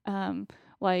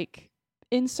like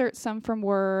insert some from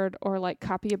Word or like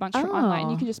copy a bunch from online.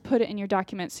 You Oh. can just put it in your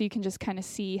document, so you can just kind of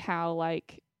see how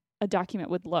like a document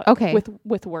would look Okay.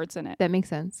 with words in it. That makes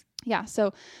sense. Yeah,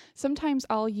 so sometimes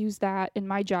I'll use that in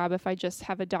my job if I just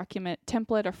have a document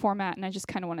template or format and I just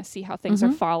kind of want to see how things are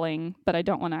Mhm. falling, but I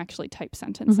don't want to actually type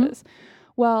sentences.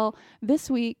 Well, this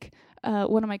week,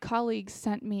 one of my colleagues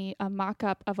sent me a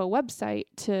mock-up of a website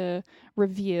to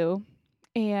review,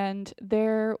 and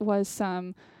there was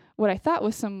what I thought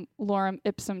was some lorem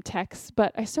ipsum text,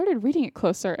 but I started reading it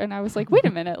closer and I was like, wait a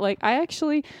minute, like I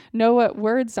actually know what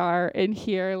words are in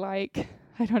here, like,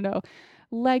 I don't know,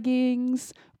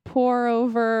 leggings, pour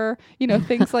over,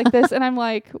 things like this. And I'm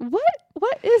like,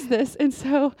 what is this? And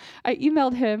so I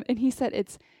emailed him and he said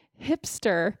it's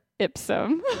hipster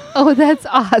ipsum. Oh, that's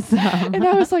awesome. And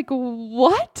I was like,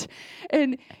 what?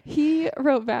 And he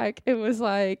wrote back, it was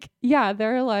like, yeah,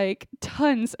 there are like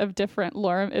tons of different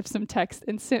lorem ipsum texts,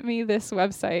 and sent me this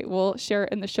website. We'll share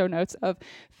it in the show notes of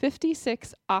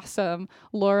 56 awesome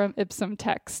lorem ipsum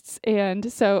texts.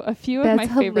 And so a few of That's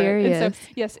my favorite. hilarious. And so,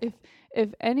 yes,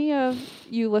 if any of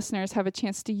you listeners have a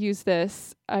chance to use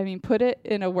this, I mean, put it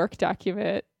in a work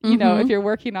document. Mhm. If you're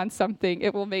working on something,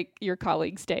 it will make your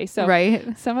colleague's day. So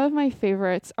right. some of my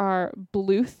favorites are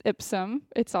Bluth Ipsum.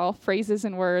 It's all phrases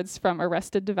and words from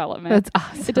Arrested Development. That's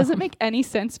awesome. It doesn't make any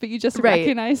sense, but you just Right.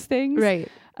 recognize things. right.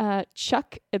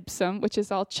 Chuck Ipsum, which is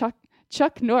all Chuck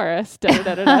Norris.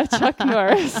 Chuck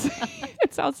Norris.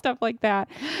 it's all stuff like that.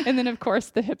 And then of course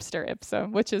the hipster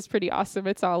Ipsum, which is pretty awesome.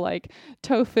 It's all like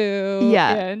tofu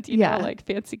and you know, like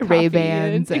fancy coffee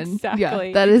Ray-Bans and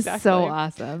exactly. That is so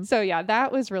awesome. So yeah,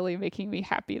 that was really making me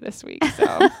happy this week.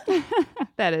 So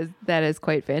that is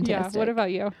quite fantastic. Yeah. What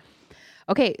about you?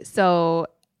 Okay, so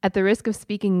at the risk of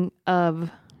speaking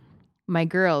of my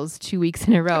girls 2 weeks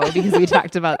in a row, because we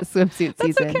talked about the swimsuit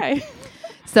season. That's okay.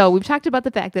 So we've talked about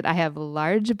the fact that I have a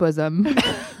large bosom.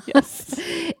 Yes.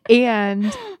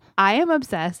 And I am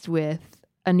obsessed with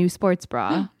a new sports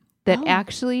bra that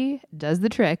actually does the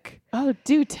trick. Oh,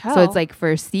 do tell. So it's like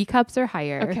for C cups or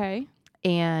higher. Okay.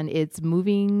 And it's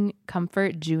Moving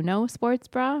Comfort Juno sports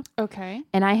bra. Okay.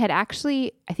 And I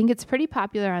think it's pretty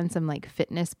popular on some like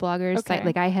fitness bloggers site.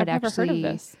 Like I had I've never heard of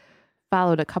this.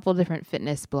 Followed a couple different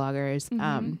fitness bloggers.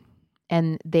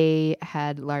 And they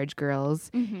had large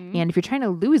girls. And if you're trying to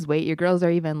lose weight, your girls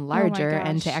are even larger.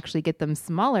 And to actually get them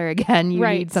smaller again, you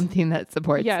need something that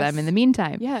supports them in the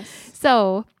meantime. Yes.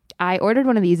 So I ordered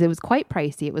one of these. It was quite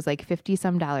pricey. It was like $50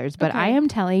 some. But I am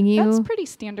telling you, that's pretty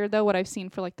standard though. What I've seen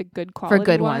for like the good quality for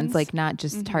good ones, like not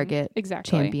just Target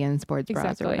Champion sports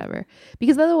bras or whatever.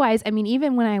 Because otherwise, I mean,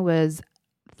 even when I was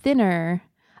thinner,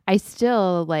 I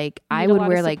still I would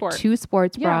wear like 2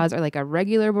 sports bras or like a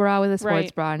regular bra with a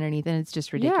sports bra underneath, and it's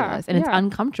just ridiculous. And it's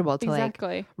uncomfortable to like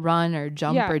run or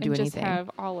jump or do anything. Just have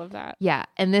all of that. Yeah.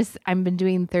 And I've been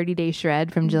doing 30-day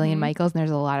shred from Jillian Michaels, and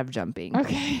there's a lot of jumping.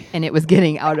 Okay. And it was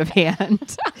getting out of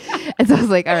hand. And so I was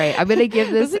like, all right, I'm going to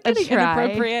give this a try.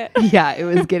 Inappropriate? Yeah, it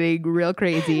was getting real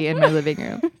crazy in my living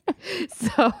room.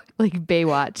 So like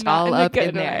Baywatch all up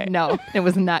in there. No, it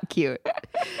was not cute.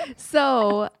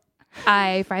 So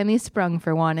I finally sprung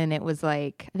for one, and it was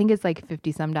like, I think it's like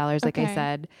 $50 some, like I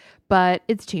said, but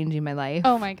it's changing my life.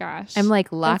 Oh my gosh. I'm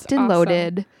like locked and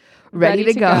loaded, ready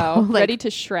to go. Like, ready to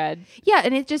shred. Yeah.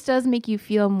 And it just does make you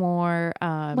feel more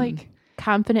like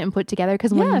confident and put together.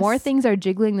 Cause when more things are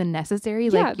jiggling than necessary,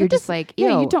 like you're just like, ew.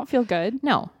 Yeah, you don't feel good.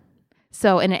 No.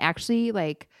 So, and it actually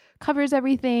like covers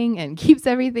everything and keeps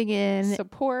everything in.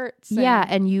 Supports. Yeah.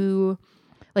 And you...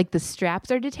 like the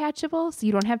straps are detachable, so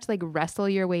you don't have to like wrestle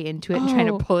your way into it and try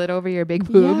to pull it over your big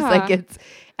boobs. Like it's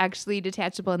actually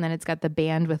detachable, and then it's got the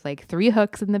band with like 3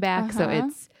 hooks in the back, so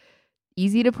it's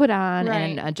easy to put on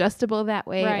and adjustable that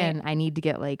way. And I need to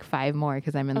get like 5 more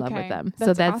because I'm in love with them.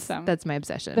 That's awesome. That's my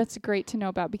obsession. That's great to know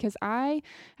about, because I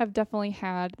have definitely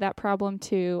had that problem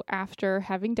too after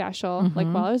having Dashel. Like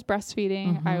while I was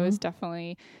breastfeeding, I was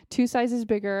definitely 2 sizes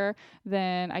bigger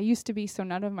than I used to be. So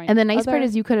none of my and the nice part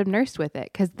is you could have nursed with it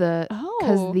because the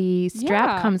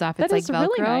strap comes off. It's that like is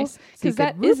Velcro. Really nice, because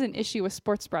that is an issue with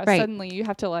sports bras. Suddenly you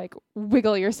have to like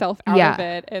wiggle yourself out of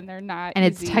it, and they're not and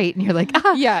easy. It's tight, and you're like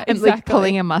exactly. like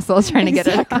pulling a muscle trying to get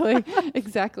it out.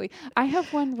 Exactly. I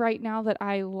have one right now that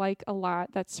I like a lot.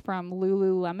 That's from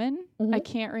Lululemon. I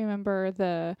can't remember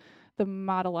the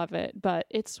model of it, but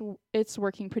it's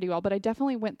working pretty well. But I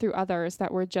definitely went through others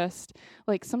that were just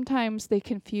like, sometimes they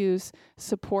confuse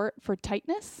support for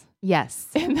tightness. Yes.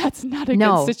 And that's not a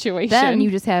good situation. Then you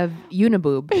just have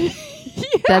uniboob.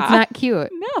 That's not cute.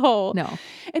 No. No.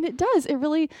 And it does. It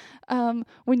really,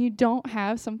 when you don't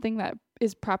have something that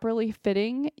is properly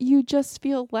fitting, you just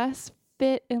feel less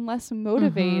fit and less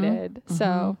motivated.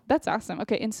 So that's awesome.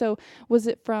 Okay. And so was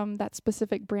it from that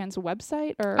specific brand's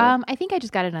website, or? I think I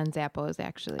just got it on Zappos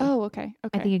actually. Oh, okay. Okay.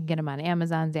 I think you can get them on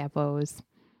Amazon, Zappos.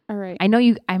 All right. I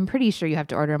know I'm pretty sure you have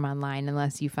to order them online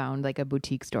unless you found like a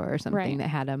boutique store or something that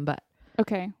had them, but.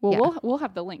 Okay. Well, we'll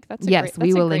have the link. That's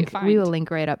we will link. We will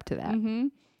link right up to that.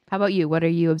 How about you? What are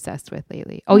you obsessed with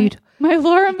lately? Oh, my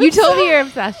Laura. You told me your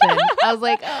obsession. I was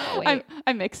like, oh wait.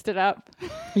 I mixed it up.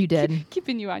 You did.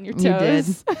 Keeping you on your toes. You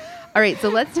did. All right, so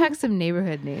let's talk some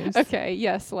neighborhood news. Okay.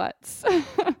 Yes, let's.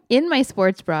 In my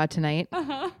sports bra tonight,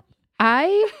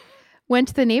 I went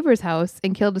to the neighbor's house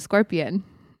and killed a scorpion.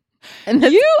 And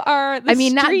you are.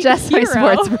 Not just hero.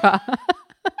 My sports bra.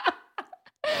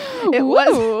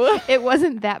 It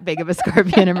wasn't that big of a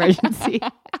scorpion emergency.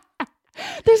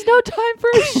 There's no time for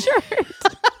a shirt.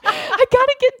 I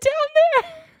gotta get down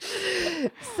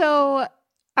there. So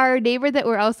our neighbor that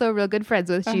we're also real good friends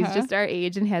with, she's just our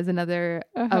age and has another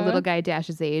a little guy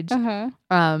Dash's age.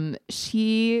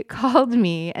 She called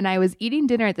me, and I was eating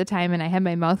dinner at the time, and I had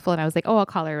my mouth full, and I was like, oh, I'll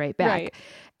call her right back. Right.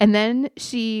 And then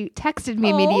she texted me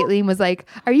immediately and was like,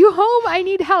 are you home? I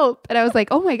need help. And I was like,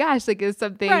 oh my gosh, like is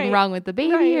something wrong with the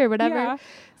baby or whatever? Yeah.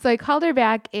 So I called her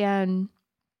back, and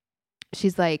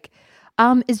she's like,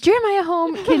 is Jeremiah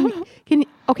home?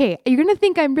 Okay, you're going to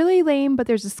think I'm really lame, but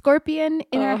there's a scorpion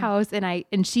in our house,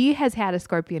 and she has had a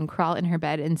scorpion crawl in her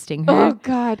bed and sting her. Oh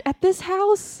God, at this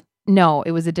house? No,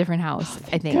 it was a different house,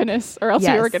 I think. Goodness, or else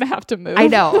we were going to have to move. I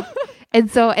know.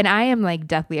 And I am like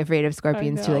deathly afraid of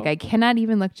scorpions too. Like I cannot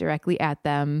even look directly at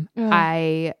them.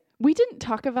 We didn't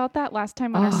talk about that last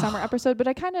time on our summer episode, but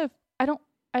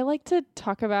I like to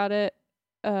talk about it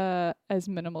as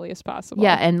minimally as possible.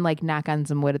 Yeah, and like knock on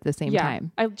some wood at the same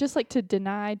time. I just like to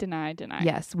deny.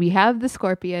 Yes, we have the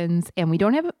scorpions and we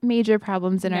don't have major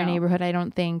problems in our neighborhood, I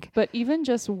don't think. But even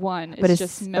just one is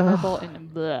just memorable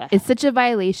and bleh. It's such a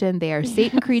violation. They are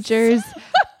Satan creatures.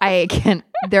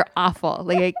 They're awful.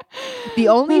 Like the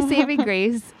only saving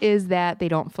grace is that they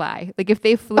don't fly. Like if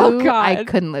they flew, I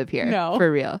couldn't live here. No.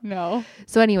 For real. No.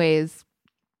 So anyways,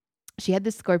 she had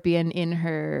this scorpion in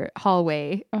her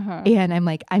hallway and I'm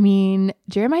like, I mean,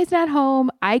 Jeremiah's not home.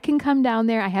 I can come down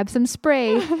there. I have some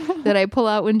spray that I pull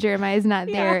out when Jeremiah's not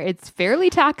there. It's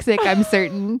fairly toxic, I'm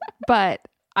certain, but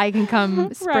I can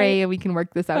come spray and we can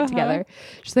work this out together.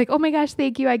 She's like, oh my gosh,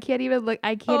 thank you. I can't even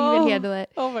even handle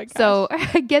it. Oh my gosh. So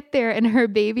I get there and her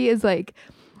baby is like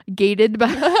gated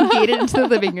into the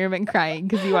living room and crying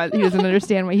because he doesn't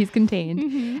understand why he's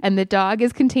contained. And the dog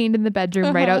is contained in the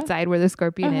bedroom right outside where the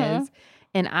scorpion is.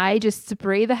 And I just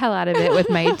spray the hell out of it with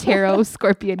my Taro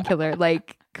scorpion killer,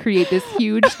 like create this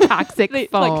huge toxic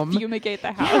foam. Like fumigate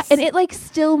the house. And it like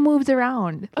still moves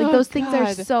around. Like those things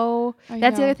are so,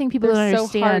 that's the other thing people don't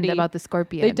understand about the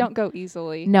scorpion. They don't go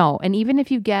easily. No. And even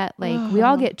if you get like, we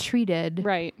all get treated.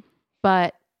 Right.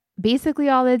 But basically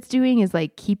all it's doing is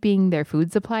like keeping their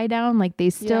food supply down. Like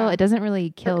they still, it doesn't really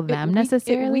kill them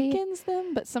necessarily. It weakens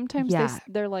them, but sometimes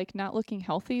they're like not looking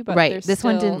healthy. But this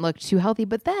one didn't look too healthy,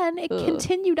 but then it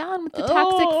continued on with the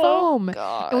toxic foam.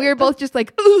 God. And we were both just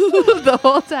like, ooh, the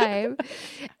whole time.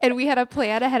 And we had a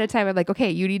plan ahead of time. I'm like, okay,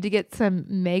 you need to get some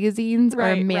magazines or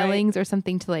mailings or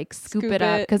something to like scoop it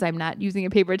up because I'm not using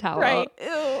a paper towel. Right.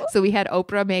 So we had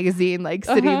Oprah magazine like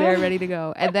sitting there ready to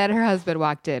go. And then her husband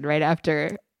walked in right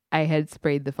after I had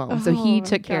sprayed the foam. So he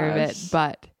took care of it,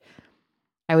 but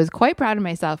I was quite proud of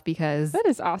myself because that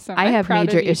is awesome. I have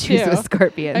major issues with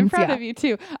scorpions. I'm proud of you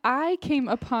too. I came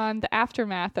upon the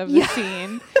aftermath of the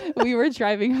scene. We were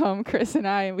driving home, Chris and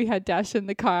I, and we had Dash in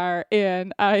the car,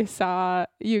 and I saw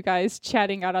you guys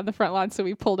chatting out on the front lawn, so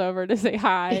we pulled over to say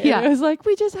hi. Yeah. And it was like,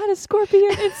 we just had a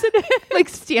scorpion incident. Like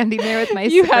standing there with my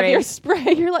you spray. have your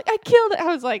spray. You're like, I killed it. I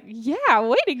was like, yeah,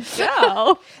 way to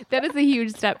go. That is a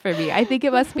huge step for me. I think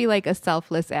it must be like a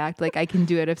selfless act. Like I can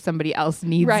do it if somebody else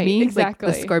needs me. Exactly.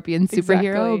 Like the scorpion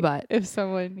superhero, but if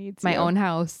someone needs my own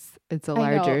house, it's a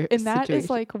larger and that situation. is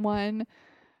like one,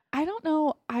 I don't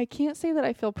know, I can't say that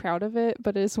I feel proud of it,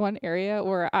 but it is one area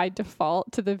where I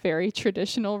default to the very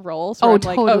traditional roles where I'm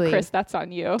totally. like, oh, Chris, that's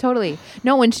on you. Totally.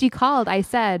 No, when she called, I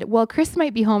said, well, Chris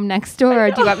might be home next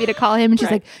door. Do you want me to call him? And she's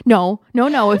like, no.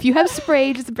 If you have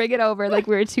spray, just bring it over. Like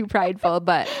we were too prideful,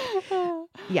 but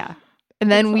yeah.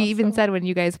 And then that's we awesome. even said when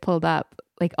you guys pulled up,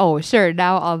 like, oh, sure,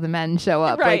 now all the men show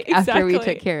up after we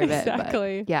took care of it.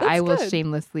 Exactly. But yeah, that's I will good.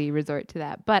 shamelessly resort to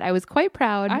that. But I was quite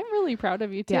proud. I'm really proud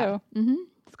of you too. Yeah.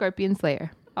 Scorpion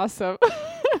Slayer. Awesome.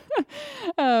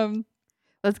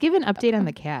 Let's give an update on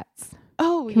the cats.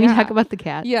 Oh, Can we talk about the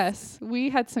cats? Yes, we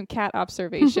had some cat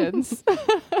observations.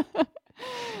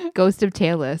 Ghost of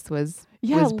Talus was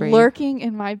brave. Lurking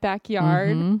in my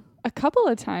backyard a couple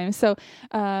of times. So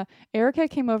Erica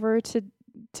came over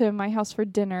to my house for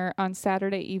dinner on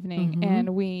Saturday evening,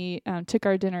 and we took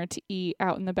our dinner to eat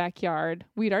out in the backyard.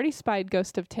 We'd already spied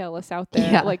Ghost of Talus out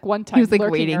there like one time. He was like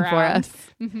waiting around. for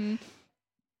us.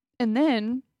 And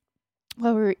then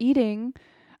while we were eating,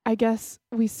 I guess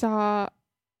we saw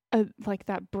like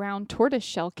that brown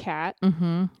tortoiseshell cat.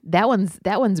 That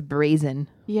one's brazen.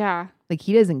 Yeah. Like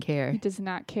he doesn't care. He does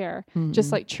not care.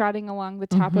 Just like trotting along the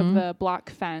top of the block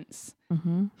fence.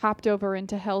 Hopped over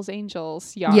into Hell's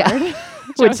Angels yard. Yeah.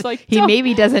 Which like, he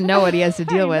maybe doesn't know what he has to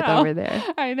deal with over there.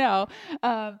 I know.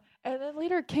 And then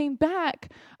later came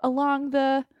back along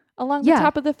the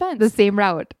top of the fence. The same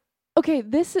route. Okay,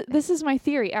 this is my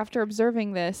theory after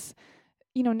observing this.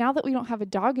 You know, now that we don't have a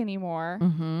dog anymore,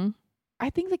 I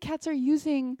think the cats are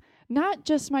using not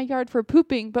just my yard for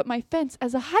pooping, but my fence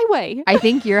as a highway. I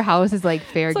think your house is like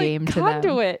fair game like to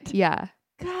conduit. them. Yeah.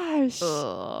 Gosh.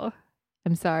 Ugh.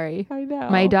 I'm sorry. I know.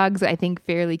 My dogs, I think,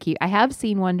 fairly keep. I have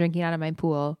seen one drinking out of my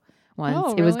pool once.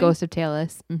 Oh, It was really? Ghost of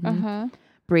Talus.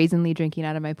 Brazenly drinking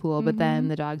out of my pool, but then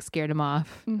the dog scared him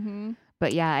off.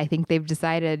 But yeah, I think they've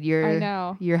decided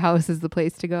your house is the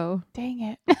place to go.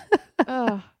 Dang it.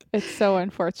 Ugh. It's so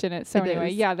unfortunate. So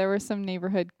anyway, there were some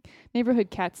neighborhood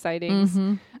cat sightings.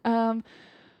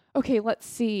 Okay, let's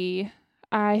see.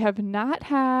 I have not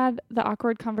had the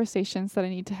awkward conversations that I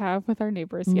need to have with our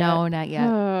neighbors yet. No, not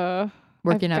yet.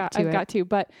 Working up to it. I've got to,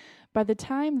 but by the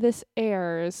time this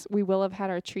airs, we will have had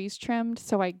our trees trimmed,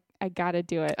 so I got to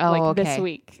do it this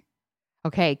week.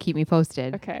 Okay, keep me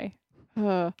posted. Okay.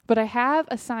 But I have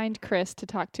assigned Chris to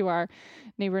talk to our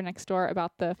neighbor next door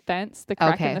about the fence, the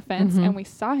crack in the fence, and we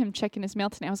saw him checking his mail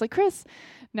today. I was like, Chris,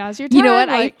 now's your time. You know what?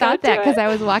 Like, I thought that because I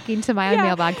was walking to my own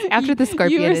mailbox after the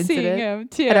scorpion you were incident. Seeing him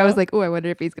too. And I was like, oh, I wonder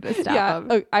if he's going to stop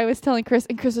him. Oh, I was telling Chris,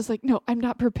 and Chris was like, no, I'm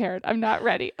not prepared. I'm not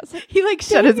ready. I was like, he like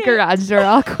shut his garage door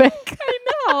all quick. I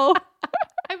know.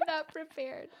 I'm not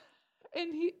prepared.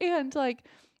 And like,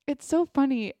 it's so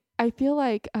funny. I feel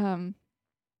like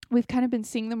we've kind of been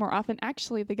seeing them more often.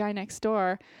 Actually, the guy next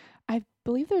door, I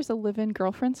believe there's a live-in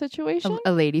girlfriend situation.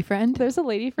 A lady friend? There's a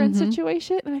lady friend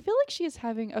situation. And I feel like she is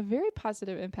having a very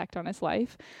positive impact on his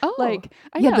life. Oh. Like,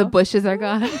 I know. the bushes are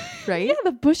gone, right? Yeah,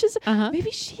 the bushes.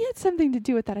 Maybe she had something to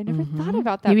do with that. I never thought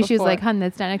about that Maybe before. she was like, hun,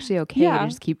 that's not actually okay to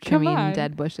just keep trimming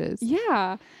dead bushes.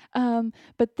 Yeah.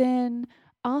 But then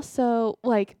also,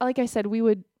 like I said, we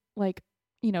would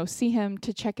see him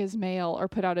to check his mail or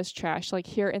put out his trash like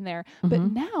here and there. But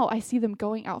now I see them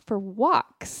going out for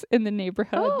walks in the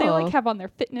neighborhood. They like have on their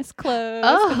fitness clothes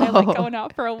and they're like going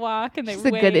out for a walk and She's they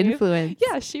wave. A good influence.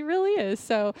 Yeah, she really is.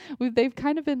 So they've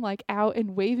kind of been like out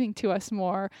and waving to us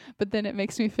more, but then it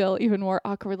makes me feel even more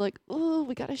awkward. Like, oh,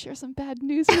 we got to share some bad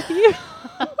news with you.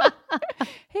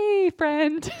 Hey,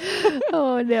 friend.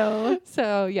 Oh no.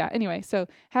 So yeah, anyway, so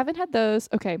haven't had those.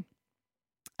 Okay.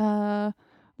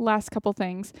 Last couple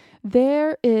things.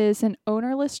 There is an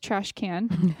ownerless trash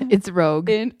can. It's Rogue.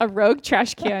 In a Rogue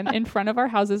trash can in front of our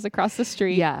houses across the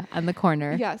street. Yeah, on the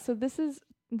corner. Yeah, so this is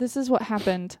what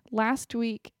happened last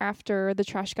week after the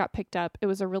trash got picked up. It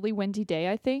was a really windy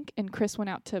day, I think, and Chris went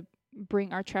out to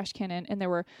bring our trash can in, and there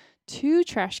were 2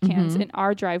 trash cans in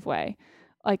our driveway,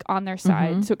 like on their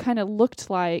side. So it kind of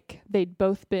looked like they'd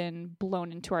both been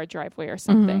blown into our driveway or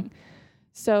something.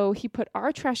 So he put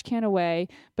our trash can away,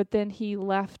 but then he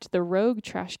left the Rogue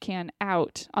trash can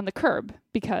out on the curb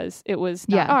because it was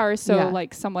not ours. So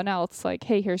like someone else, like,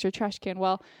 hey, here's your trash can.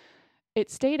 Well, it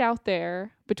stayed out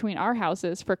there between our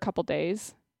houses for a couple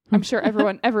days. I'm sure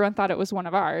everyone thought it was one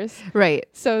of ours. Right.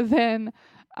 So then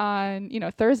on,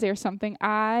 Thursday or something,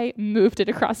 I moved it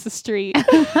across the street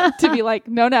to be like,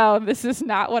 no, this is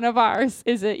not one of ours.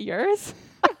 Is it yours?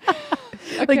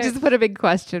 Okay. Like just put a big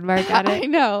question mark on it. I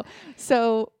know.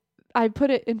 So I put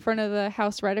it in front of the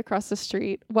house right across the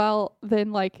street. Well,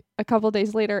 then like a couple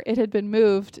days later, it had been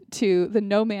moved to the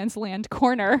no man's land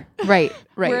corner. Right.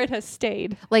 Where it has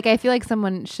stayed. Like I feel like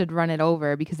someone should run it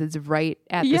over because it's right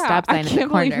at the stop sign in the corner. I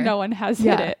can't believe no one has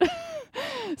hit it.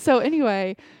 So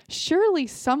anyway, surely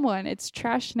it's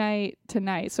trash night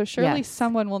tonight. So surely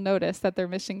someone will notice that they're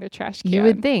missing their trash can. You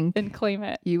would think. And claim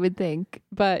it. You would think.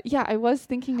 But yeah, I was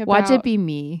thinking about. Watch it be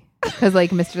me. Because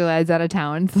like Mr. Lad's out of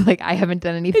town. So like I haven't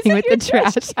done anything with the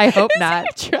trash. I hope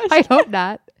not. I hope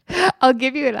not. I'll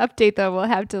give you an update though. We'll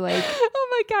have to like. Oh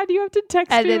my God, you have to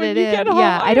text me when you get home.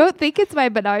 Yeah, I don't think it's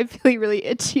mine, but now I'm feeling really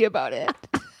itchy about it.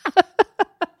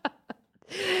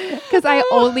 Because I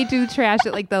only do trash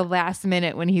at like the last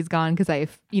minute when he's gone because I,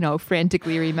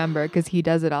 frantically remember because he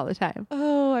does it all the time.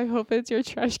 Oh, I hope it's your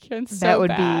trash can. That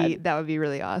would be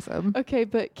really awesome. Okay,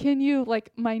 but can you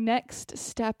my next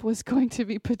step was going to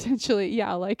be potentially,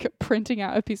 like printing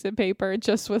out a piece of paper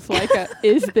just with like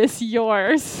is this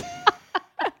yours?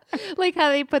 Like how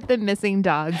they put the missing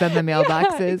dogs on the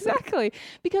mailboxes. Yeah, exactly.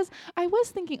 Because I was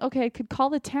thinking, okay, I could call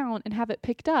the town and have it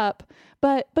picked up,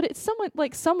 but it's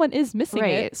someone is missing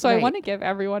it. So I want to give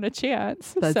everyone a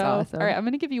chance. That's awesome. All right, I'm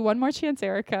going to give you one more chance,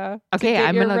 Erica. Okay,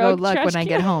 I'm going to go look when I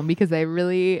get home because I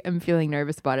really am feeling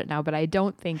nervous about it now, but I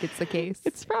don't think it's the case.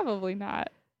 It's probably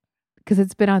not. Because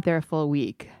it's been out there a full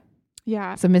week.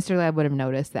 Yeah. So Mr. Lab would have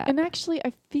noticed that. And actually,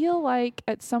 I feel like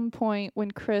at some point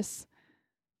when Chris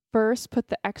first put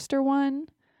the extra one,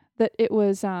 that it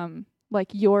was like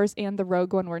yours and the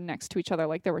Rogue one were next to each other,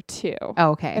 like there were 2.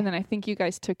 Oh, okay. And then I think you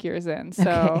guys took yours in,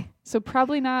 so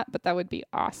probably not, but that would be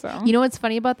awesome. You know what's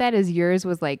funny about that is yours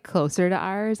was like closer to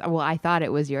ours. Well, I thought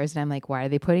it was yours, and I'm like, why are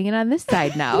they putting it on this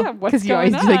side now? Because you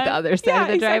always do like the other side of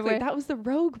the driveway. That was the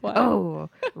Rogue one. Oh,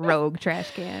 Rogue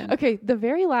trash can. Okay, the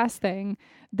very last thing,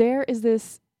 there is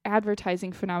this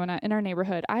advertising phenomena in our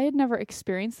neighborhood. I had never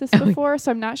experienced this before, so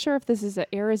I'm not sure if this is an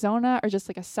Arizona or just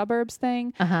like a suburbs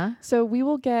thing. So we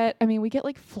get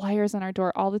like flyers on our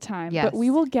door all the time, but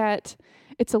we will get,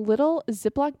 it's a little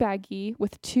Ziploc baggie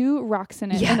with 2 rocks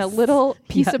in it and a little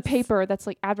piece of paper that's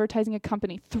like advertising a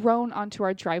company thrown onto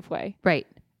our driveway. Right.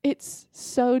 It's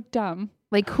so dumb.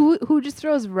 Like who just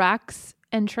throws rocks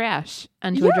and trash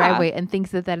onto a driveway and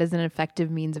thinks that is an effective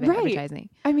means of advertising.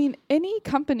 I mean, any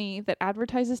company that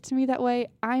advertises to me that way,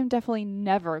 I'm definitely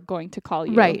never going to call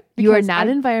you. Right. You are not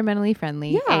environmentally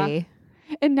friendly. Yeah.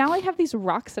 And now I have these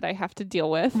rocks that I have to deal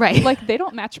with. Right. Like they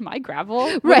don't match my gravel.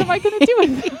 What Right. am I going to do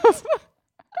with them?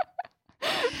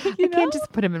 I can't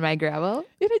just put them in my gravel.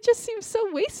 And it just seems so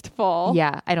wasteful.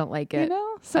 Yeah, I don't like it. You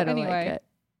know? So I don't anyway, like it.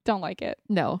 don't like it.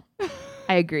 No,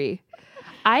 I agree.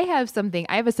 I have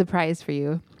a surprise for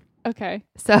you. Okay.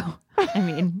 So, I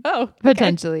mean, Oh, okay.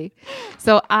 potentially.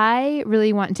 So I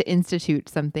really want to institute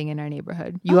something in our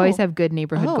neighborhood. You always Oh. have good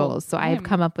neighborhood Oh, goals. So I've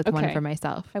come up with one okay. for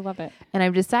myself. I love it. And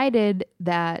I've decided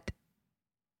that,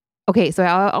 so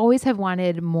I always have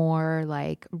wanted more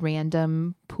like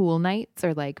random pool nights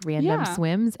or like random Yeah.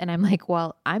 swims. And I'm like,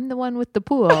 well, I'm the one with the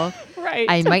pool. Right.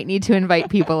 I might need to invite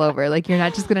people over. Like, you're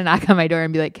not just going to knock on my door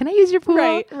and be like, can I use your pool?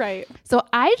 Right. So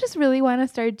I just really want to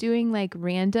start doing like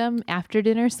random after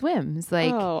dinner swims.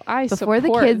 Like I before the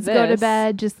support kids go to this.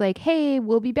 bed, just like, hey,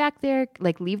 we'll be back there.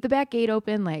 Like, leave the back gate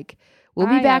open. Like, we'll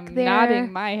be I back am there.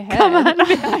 nodding my head. Come on.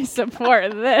 I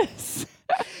support this.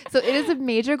 So it is a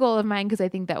major goal of mine because I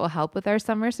think that will help with our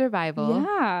summer survival.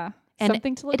 Yeah. And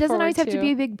something to look It doesn't forward always have to to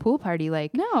be a big pool party.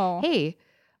 Like, No. hey,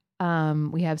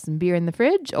 we have some beer in the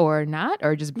fridge or not,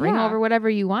 or just bring Yeah. over whatever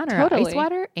you want or Totally. ice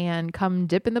water and come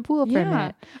dip in the pool for a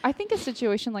minute. I think a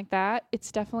situation like that, it's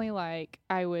definitely like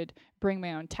I would bring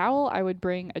my own towel. I would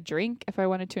bring a drink if I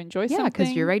wanted to enjoy Yeah, something.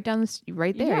 because you're right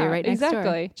right there. Yeah, You're right next door.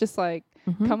 exactly. Just like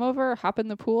Mhm. come over, hop in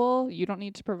the pool. You don't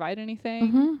need to provide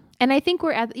anything. Mhm. And I think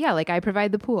we're at, like I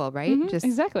provide the pool, right? Mhm, Just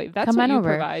exactly. That's come what on you over.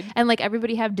 provide. And like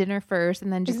everybody have dinner first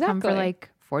and then just come for Exactly. like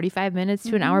 45 minutes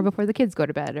to an hour Mhm. before the kids go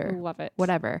to bed or Love it.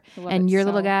 whatever. Love And it your so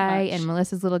little guy much. and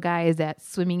Melissa's little guy is at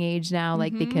swimming age now.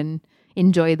 Like they Mhm. can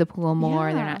enjoy the pool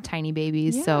more. They're Yeah. not tiny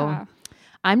babies. Yeah. So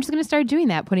I'm just going to start doing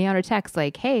that, putting out a text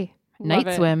like, hey, Love night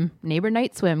it. swim, neighbor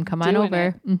night swim, come on Doing over.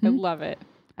 it. I Mhm. love it.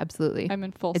 Absolutely. I'm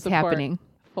in full It's support. happening.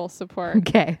 Full support.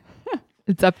 Okay.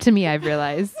 It's up to me, I've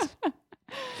realized.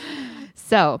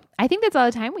 So I think that's all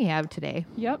the time we have today.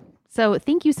 Yep. So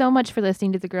thank you so much for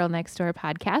listening to the Girl Next Door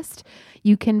podcast.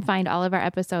 You can find all of our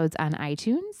episodes on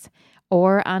iTunes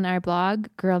or on our blog,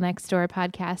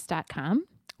 girlnextdoorpodcast.com.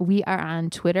 We are on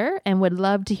Twitter and would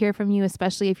love to hear from you,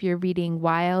 especially if you're reading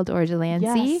Wild or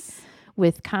Delancey Yes.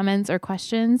 with comments or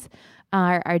questions.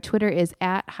 Our Twitter is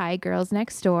at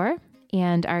HiGirlsNextDoor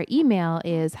and our email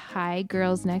is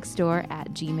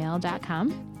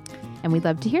higirlsnextdoor@gmail.com. And we'd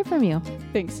love to hear from you.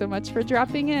 Thanks so much for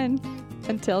dropping in.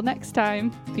 Until next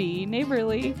time, be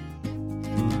neighborly.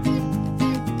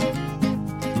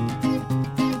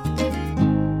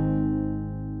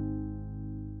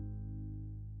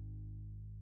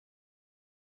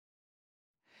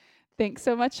 Thanks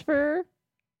so much for...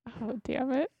 Oh,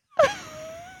 damn it.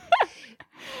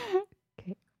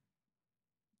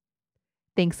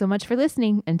 Thanks so much for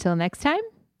listening. Until next time,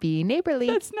 be neighborly.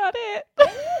 That's not it.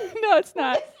 No, it's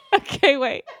not. Okay,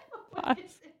 wait. Pause.